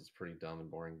sports, it's pretty dumb and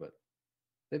boring. But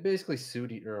they basically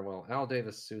sued Al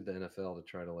Davis sued the NFL to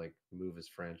try to like move his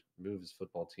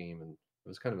football team, and it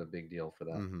was kind of a big deal for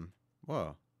that. Mm-hmm.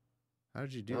 Whoa. How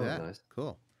did you do That was that? nice.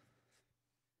 Cool.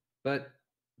 But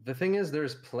the thing is,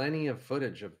 there's plenty of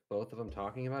footage of both of them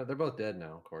talking about it. They're both dead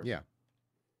now, of course. Yeah.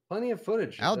 Plenty of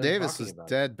footage. of Al them Davis talking was about it.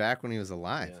 dead back when he was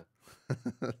alive.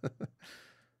 Yeah.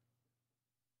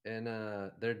 And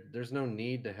there's no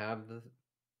need to have the.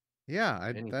 Yeah,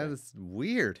 that Anything. is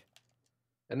weird.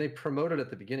 And they promoted at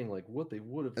the beginning like what they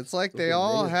would have. It's like they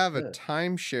all have a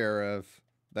timeshare of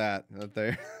that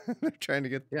they're they're trying to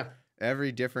get. Yeah,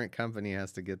 Every different company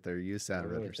has to get their use I out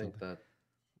of it really or think something. that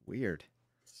Weird.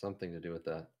 something to do with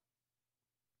that.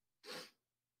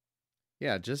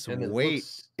 Yeah, just And it wait.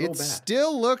 looks so It bad.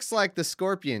 still looks like the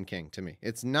Scorpion King to me.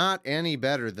 It's not any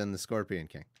better than the Scorpion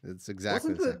King. It's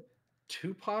exactly Wasn't the same. the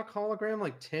Tupac hologram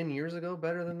like 10 years ago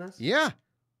better than this? Yeah,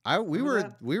 we Remember were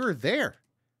that? we were there.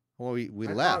 Well, we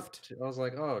I left. thought- I was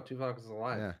like, oh, Tupac is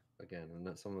alive Yeah, again, and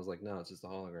then someone was like, no, it's just a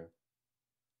hologram.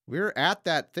 we were at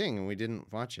that thing and we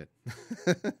didn't watch it.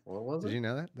 What was Did it? you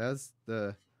know that? That was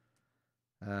the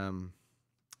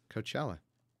Coachella.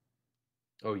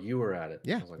 Oh, you were at it. I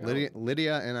Yeah, was like,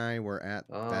 Lydia and I were at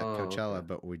that Oh, Coachella, okay.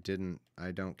 but we didn't. I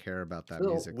don't care about that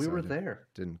Still, music. we so I were didn't- there.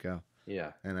 Didn't go.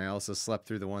 Yeah. And I also slept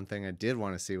through the one thing I did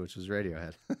want to see, which was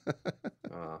Radiohead.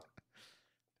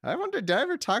 I wonder, did I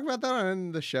ever talk about that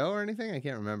on the show or anything? I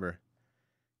can't remember.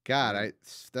 God,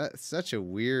 that's such a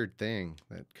weird thing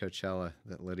that Coachella,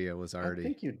 that Lydia was already. I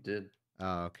think you did.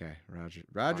 Oh, okay. Roger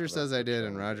about says I did,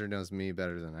 and Coachella, Roger knows me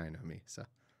better than I know me. So,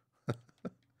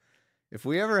 if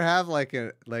we ever have like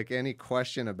any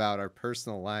question about our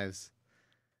personal lives,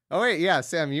 oh wait, yeah,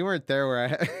 Sam, you weren't there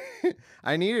where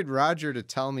I needed Roger to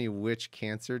tell me which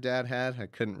cancer Dad had. I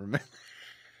couldn't remember.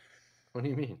 What do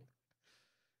you mean?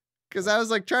 Because I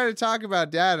was like trying to talk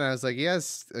about Dad, and I was like, he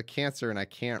has a cancer, and I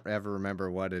can't ever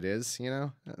remember what it is, you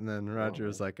know? And then Roger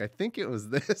was like, I think it was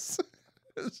this.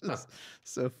 It's just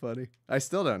so funny. I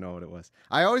still don't know what it was.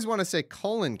 I always want to say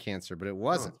colon cancer, but it No,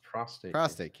 wasn't. it's prostate.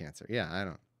 Prostate cancer. Yeah, I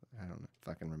don't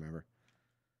fucking remember.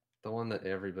 The one that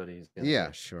everybody's gonna Yeah,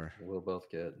 get. sure. We'll both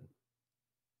get.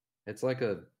 It's like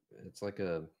a it's like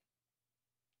the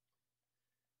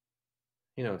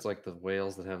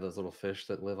whales that have those little fish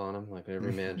that live on them. Like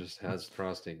every man just has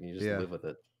prostate, and you just Yeah. live with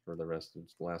it for the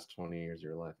last 20 years of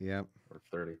your life, Yep. or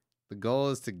 30. The goal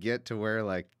is to get to where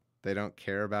like they don't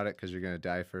care about it because you're gonna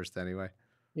die first anyway.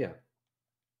 Yeah.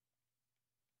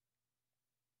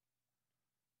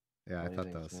 Yeah, I thought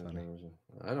Anything that was funny.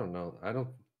 I don't know.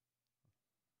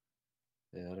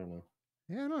 Yeah, I don't know.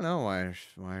 Yeah, I don't know why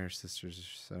our sisters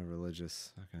are so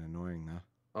religious. Fucking annoying though.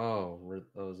 Oh,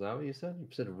 is that what you said? You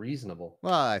said reasonable.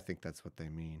 Well, I think that's what they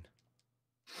mean.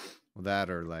 Well, that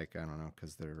or like I don't know,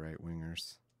 because they're right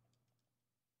wingers.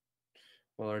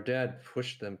 Well, our dad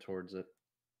pushed them towards it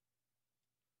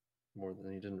more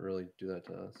than he didn't really do that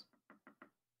to us.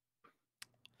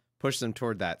 Push them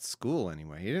toward that school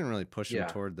anyway. He didn't really push them Yeah.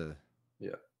 toward the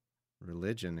Yeah.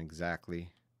 religion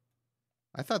exactly.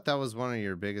 I thought that was one of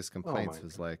your biggest complaints my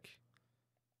was God. like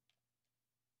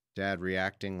Dad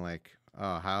reacting like,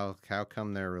 oh, how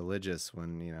come they're religious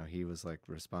when, you know, he was like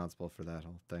responsible for that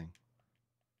whole thing.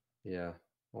 Yeah.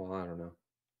 Well, I don't know.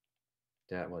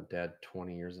 Dad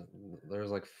 20 years. There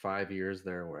was like 5 years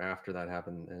there where after that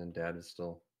happened, and Dad was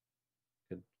still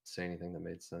could say anything that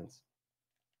made sense.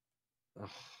 Ugh.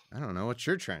 I don't know what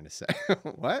you're trying to say.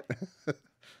 What?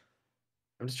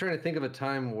 I'm just trying to think of a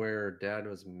time where Dad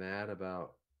was mad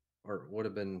about, or would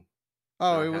have been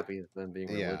Oh, not it was, happy with them being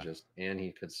yeah. religious, and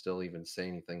he could still even say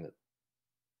anything that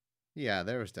yeah,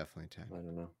 there was definitely time. I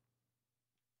don't know.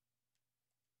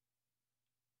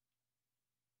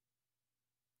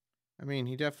 I mean,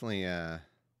 he definitely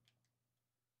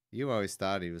You always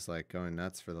thought he was like going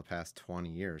nuts for the past 20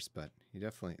 years, but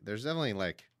there's definitely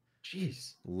like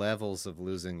Jeez. levels of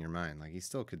losing your mind. Like he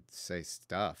still could say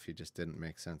stuff, he just didn't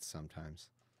make sense sometimes.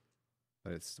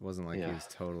 But it wasn't like he Yeah. was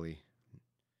totally.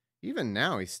 Even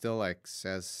now, he still like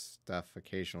says stuff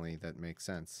occasionally that makes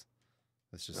sense.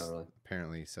 That's just Oh, really?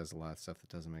 apparently he says a lot of stuff that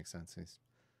doesn't make sense. He's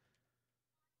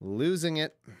losing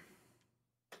it.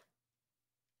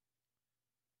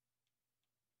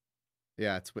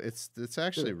 Yeah, it's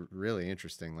actually really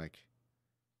interesting. Like,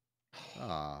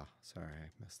 sorry,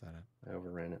 I messed that up. I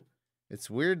overran it. It's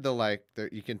weird though. Like,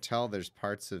 you can tell there's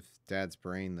parts of Dad's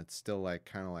brain that's still like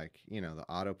kind of like the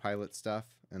autopilot stuff,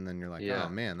 and then you're like, Yeah. oh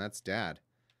man, that's Dad,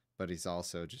 but he's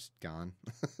also just gone.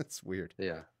 It's weird.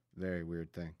 Yeah. Very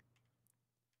weird thing.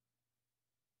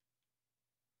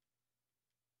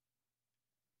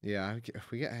 Yeah,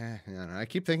 I don't know. I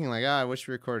keep thinking like, I wish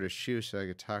we recorded a shoe so I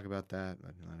could talk about that,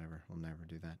 but whatever. We'll never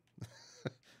do that.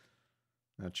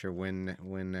 Not sure when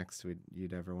next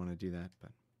you'd ever want to do that,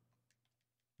 but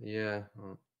Yeah.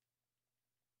 Well,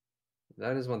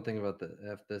 that is one thing about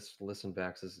the this listen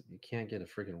backs is you can't get a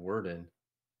freaking word in.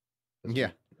 'Cause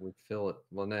Yeah. We fill it.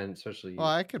 Well, then especially. Well,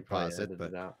 I you could probably pause it, edit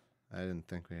but out. I didn't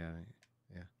think we had any.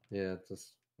 Yeah, it's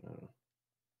just. I don't know.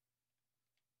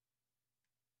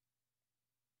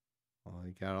 Well,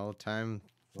 you got all the time,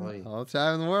 Well, all the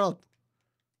time in the world.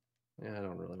 yeah, I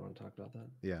don't really want to talk about that.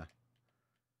 Yeah,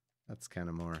 that's kind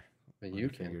of more. But what you I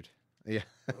can. figured. Yeah.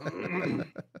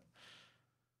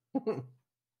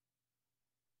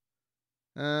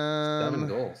 7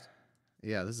 goals.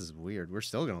 Yeah, this is weird. We're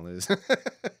still gonna lose.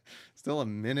 Still a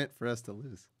minute for us to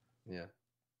lose. Yeah.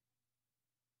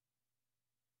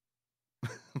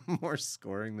 More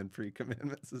scoring than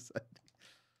pre-commitment society.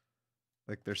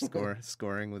 Like they're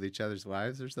scoring with each other's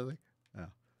wives or something. Oh,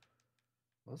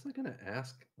 What was I gonna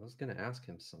ask? I was gonna ask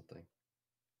him something.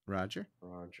 Roger.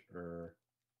 Roger.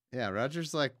 Yeah,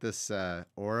 Roger's like this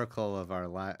oracle of our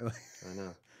life. I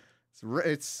know.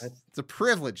 It's a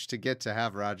privilege to get to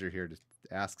have Roger here to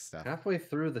ask stuff. Halfway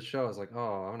through the show, I was like,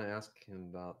 "Oh, I'm gonna ask him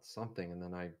about something," and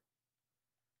then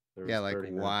there Yeah, was like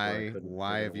 30 minutes where I couldn't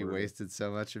why get a have you word. wasted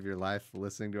so much of your life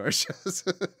listening to our shows?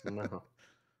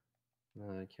 No,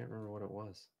 I can't remember what it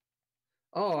was.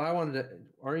 Oh, I wanted to.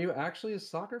 Are you actually a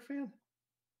soccer fan?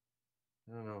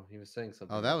 I don't know. He was saying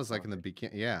something. Oh, that about was like in the soccer.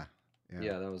 beginning. Yeah.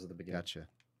 Yeah, that was at the beginning. Gotcha.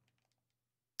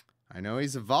 I know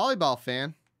he's a volleyball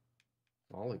fan.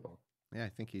 Volleyball. Yeah, I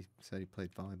think he said he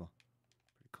played volleyball.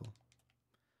 Pretty cool.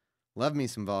 Love me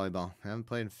some volleyball. Haven't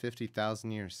played in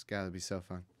 50,000 years. It's gotta be so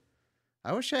fun.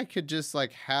 I wish I could just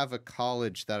like have a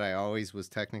college that I always was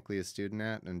technically a student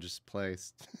at and just play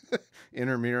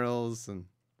intramurals and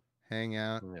hang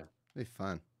out. Yeah. It'd be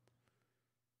fun.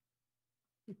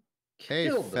 Hey,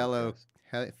 Killed those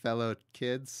guys. fellow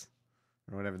kids,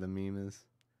 or whatever the meme is.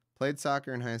 Played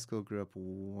soccer in high school. Grew up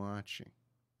watching.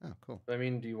 Oh, cool. I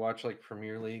mean, do you watch like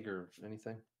Premier League or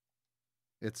anything?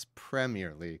 It's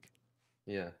Premier League.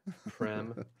 Yeah,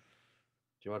 Prem. Do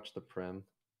you watch the Prem?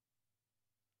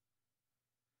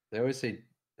 They always say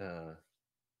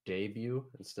debut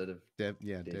instead of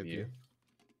Debut.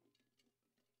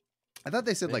 I thought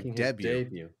they said Making like his debut.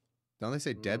 Debut. Don't they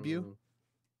say debut?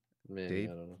 Maybe, I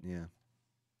don't know. Yeah.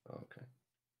 Oh, okay.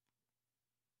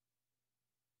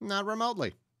 Not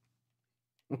remotely.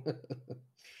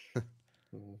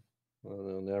 Well,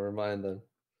 no, never mind then.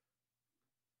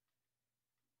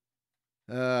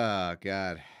 Oh,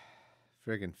 God.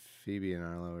 Friggin' Phoebe and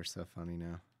Arlo are so funny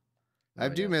now. I Oh,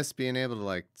 do yeah. miss being able to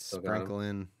like Still got 'em? sprinkle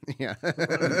in.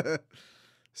 Yeah.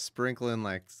 Sprinkle in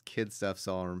like kid stuff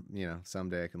so I'll,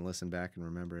 someday I can listen back and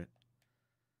remember it.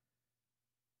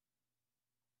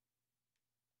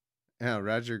 Yeah,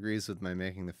 Roger agrees with my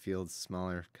making the fields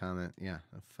smaller comment. Yeah,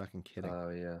 I'm fucking kidding. Oh,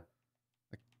 yeah.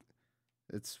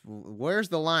 Where's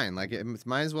the line? Like it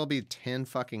might as well be 10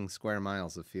 fucking square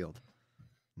miles of field.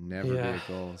 Never be Yeah. a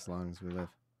goal as long as we live.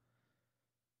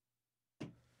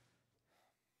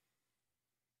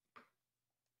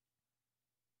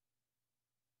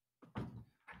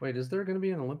 Wait, is there going to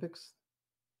be an Olympics?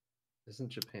 Isn't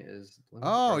Japan?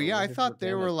 Oh yeah, I Olympics thought they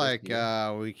Japan were like this like,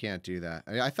 year? we can't do that.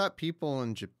 I thought people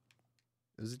in Japan.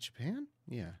 Is it Japan?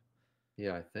 Yeah.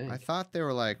 Yeah, I think. I thought they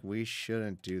were like, we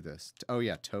shouldn't do this. Oh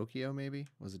yeah, Tokyo maybe?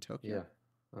 Was it Tokyo?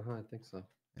 Yeah. I think so.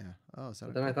 Yeah. Oh, is that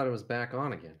But then I thought it was back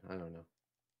on again. I don't know.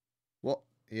 Well,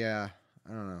 yeah.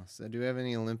 I don't know. So do we have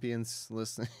any Olympians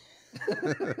listening?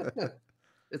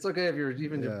 It's okay if you're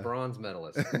even Yeah. a bronze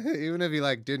medalist. Even if you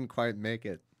like didn't quite make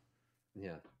it.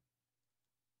 Yeah.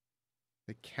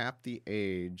 They capped the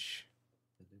age.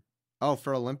 Oh,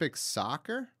 for Olympic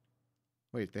soccer?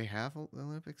 Wait, they have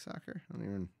Olympic soccer? I don't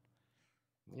even.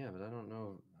 Yeah, but I don't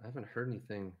know. I haven't heard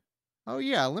anything. Oh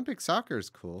yeah, Olympic soccer is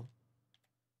cool.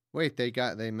 Wait,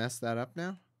 they messed that up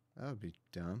now? That would be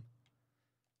dumb.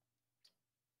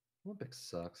 Olympics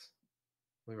sucks.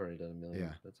 We've already done a million.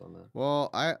 Yeah. That's on that. Well,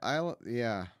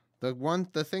 yeah.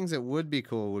 The things that would be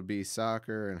cool would be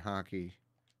soccer and hockey.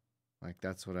 Like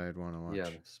that's what I'd want to watch. Yeah,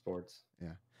 sports.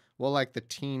 Yeah. Well, like the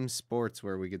team sports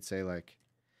where we could say like,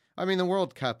 I mean, the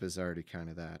World Cup is already kind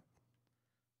of that,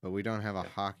 but we don't have a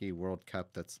hockey World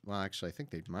Cup. That's well, actually, I think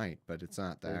they might, but it's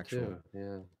not the Me actual. too,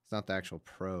 yeah. It's not the actual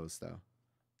pros though.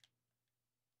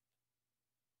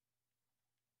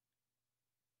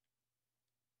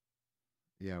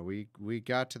 Yeah, we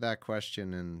got to that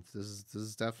question, and this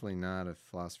is definitely not a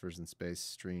Philosophers in Space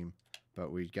stream,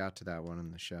 but we got to that one in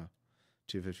the show,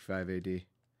 255 AD.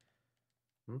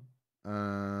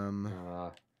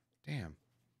 Damn.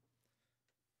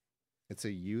 It's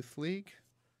a youth league.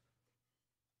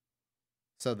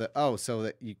 So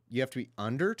that you have to be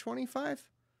under 25.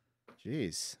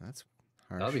 Jeez, that's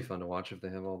harsh. That'd be fun to watch if they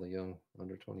have all the young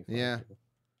under 25. Yeah, people.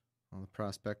 all the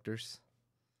prospectors.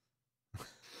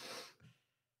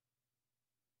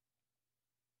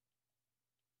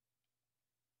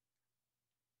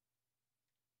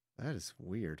 That is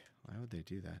weird. Why would they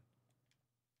do that?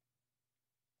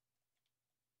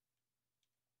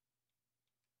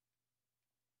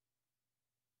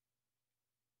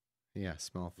 Yeah,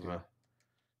 small field.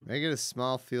 Make it a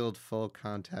small field, full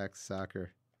contact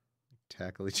soccer.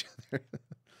 Tackle each other.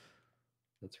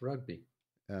 That's rugby.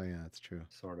 Oh yeah, that's true.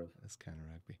 Sort of. That's kind of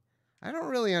rugby. I don't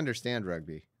really understand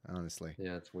rugby, honestly.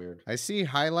 Yeah, it's weird. I see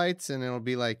highlights and it'll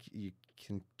be like you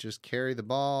can just carry the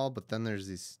ball, but then there's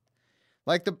these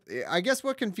like I guess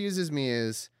what confuses me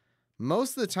is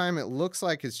most of the time it looks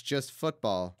like it's just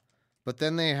football, but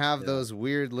then they have those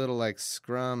weird little like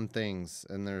scrum things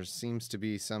and there seems to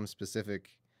be some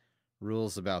specific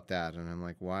rules about that and I'm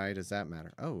like, why does that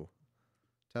matter? Oh,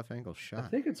 tough angle shot. I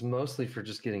think it's mostly for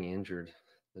just getting injured.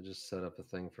 They just set up a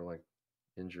thing for like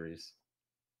injuries.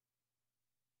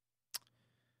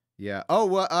 Yeah. Oh,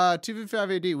 well,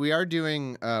 255 AD, we are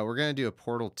doing, we're going to do a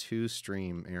Portal 2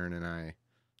 stream, Aaron and I,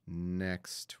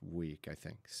 next week, I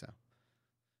think. So,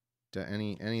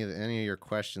 any of your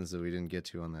questions that we didn't get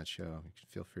to on that show,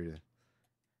 feel free to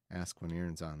ask when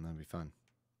Aaron's on. That'd be fun.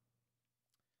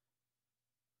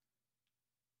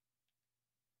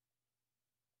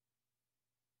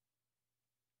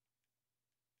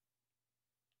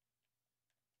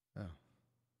 Oh.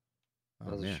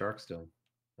 How's the Sharks doing?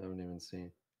 I haven't even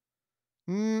seen.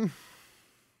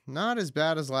 Not as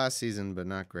bad as last season, but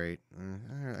not great.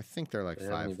 I think they're like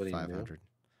 500.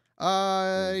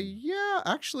 Yeah,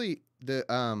 actually, the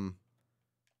oh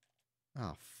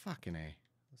fucking A,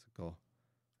 that's a goal.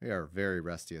 We are very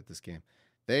rusty at this game.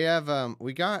 They have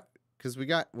because we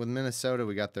got with Minnesota,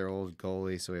 we got their old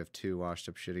goalie, so we have two washed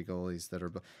up shitty goalies that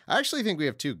are. I actually think we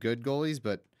have two good goalies,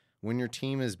 but when your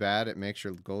team is bad, it makes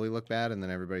your goalie look bad, and then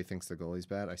everybody thinks the goalie's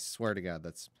bad. I swear to God,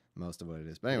 that's most of what it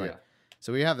is. But anyway. Yeah.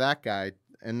 So we have that guy,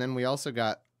 and then we also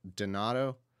got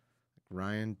Donato,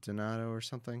 Ryan Donato or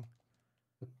something.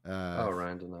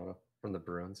 Ryan Donato from the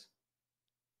Bruins.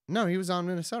 No, he was on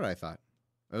Minnesota, I thought.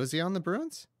 Oh, was he on the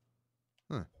Bruins?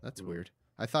 Huh, that's weird.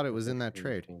 I thought it was in that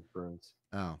trade. Bruins.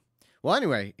 Oh. Well,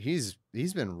 anyway, he's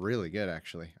been really good,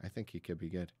 actually. I think he could be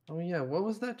good. Oh, yeah. What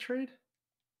was that trade?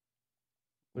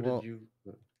 What did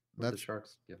the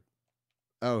Sharks give?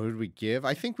 Oh, who did we give?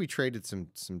 I think we traded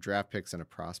some draft picks and a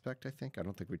prospect, I think. I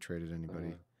don't think we traded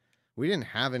anybody. We didn't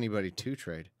have anybody to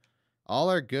trade. All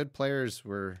our good players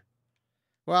were...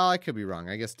 Well, I could be wrong.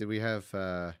 I guess, did we have...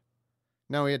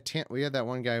 No, we had that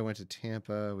one guy who went to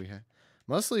Tampa.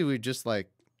 Mostly we just, like,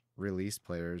 released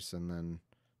players and then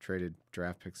traded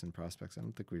draft picks and prospects. I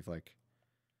don't think we've, like...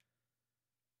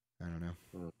 I don't know.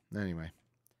 Anyway.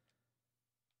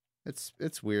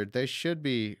 It's weird. They should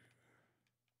be...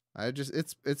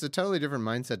 it's a totally different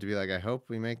mindset to be like, I hope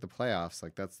we make the playoffs.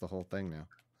 Like that's the whole thing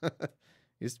now.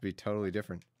 Used to be totally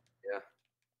different. Yeah.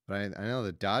 But I know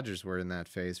the Dodgers were in that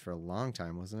phase for a long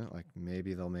time, wasn't it? Like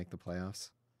maybe they'll make the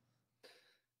playoffs.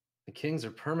 The Kings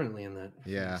are permanently in that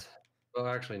phase. Yeah. Well,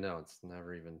 actually, no, it's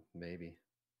never even maybe.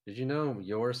 Did you know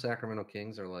your Sacramento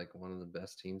Kings are like one of the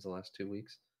best teams the last 2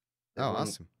 weeks? They've won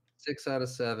awesome. 6 out of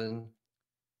 7.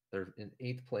 They're in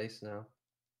 8th place now.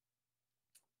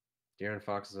 De'Aaron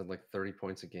Fox has had like 30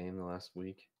 points a game the last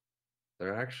week.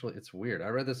 It's weird. I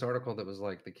read this article that was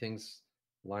like the Kings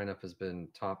lineup has been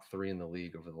top 3 in the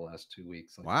league over the last 2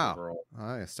 weeks. Like wow. Overall.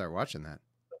 I gotta start watching that.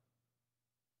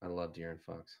 I love De'Aaron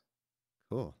Fox.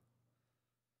 Cool.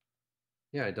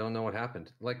 Yeah, I don't know what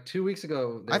happened. Like 2 weeks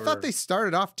ago, I thought they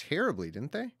started off terribly,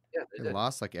 didn't they? Yeah, they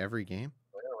lost like every game.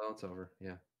 Well, it's over.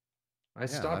 Yeah. I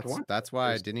stopped watching. That's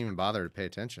why I didn't even bother to pay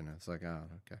attention. I was like, oh,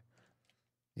 okay.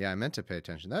 Yeah, I meant to pay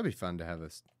attention. That'd be fun to have a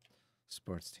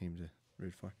sports team to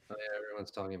root for. Oh, yeah,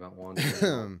 everyone's talking about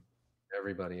WandaVision.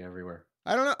 Everybody, everywhere.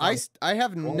 I don't know. I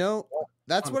have no.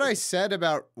 That's what I WandaVision. said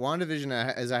about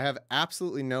WandaVision. Is I have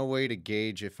absolutely no way to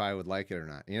gauge if I would like it or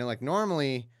not. You know, like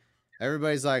normally,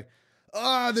 everybody's like,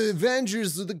 "Oh, the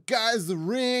Avengers, the guys, the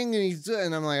Ring,"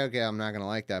 and I'm like, okay, I'm not gonna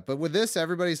like that. But with this,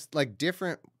 everybody's like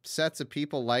different sets of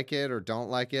people like it or don't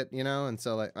like it. You know, and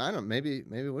so like I don't know, maybe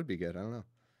it would be good. I don't know,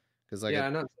 because like Yeah,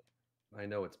 I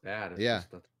know it's bad. It's Yeah.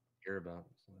 just nothing to hear about.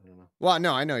 So I don't know. well,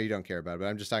 no, I know you don't care about it, but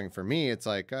I'm just talking for me. It's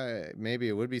like maybe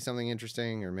it would be something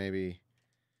interesting, or maybe,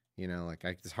 you know, like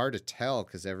it's hard to tell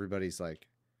because everybody's like,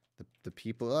 the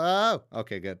people. Oh,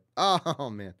 okay, good. Oh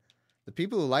man, the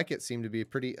people who like it seem to be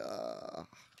pretty.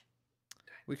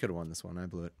 We could have won this one. I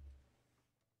blew it.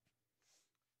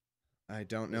 I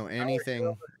don't know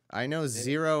anything. I know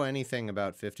zero anything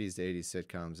about 50s to 80s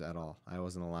sitcoms at all. I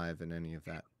wasn't alive in any of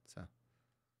that. So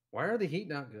Why are the Heat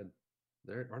not good?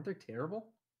 Aren't they terrible?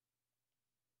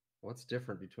 What's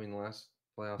different between the last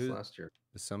playoffs last year?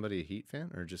 is somebody a Heat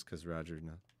fan, or just because Roger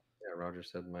knows? Yeah, Roger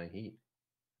said my Heat.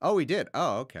 Oh, he did.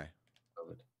 Oh, okay.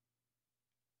 COVID.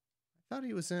 I thought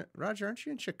he was in Roger. Aren't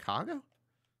you in Chicago?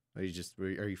 Are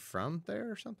you from there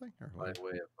or something? Or By what?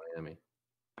 way of Miami.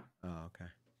 Oh, okay.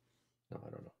 No, I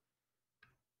don't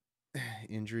know.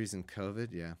 Injuries and COVID.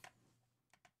 Yeah.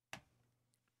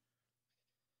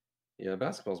 Yeah,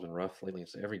 basketball's been rough lately.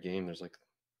 So every game, there's like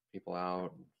people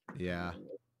out. Yeah.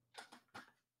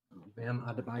 Bam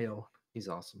Adebayo. He's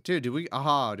awesome. Dude, did we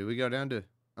go down to?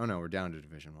 Oh no, we're down to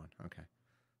Division 1. Okay.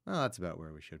 Well, that's about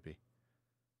where we should be.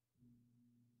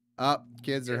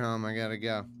 Kids are home. I gotta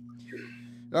go.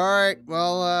 All right.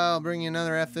 Well, I'll bring you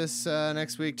another F this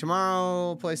next week. Tomorrow,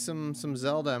 we'll play some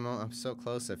Zelda. I'm so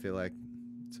close. I feel like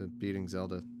to beating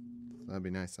Zelda. That'd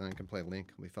be nice. Then I can play Link.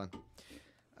 It'll be fun.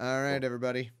 All right,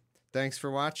 everybody. Thanks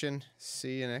for watching.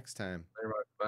 See you next time. Everybody.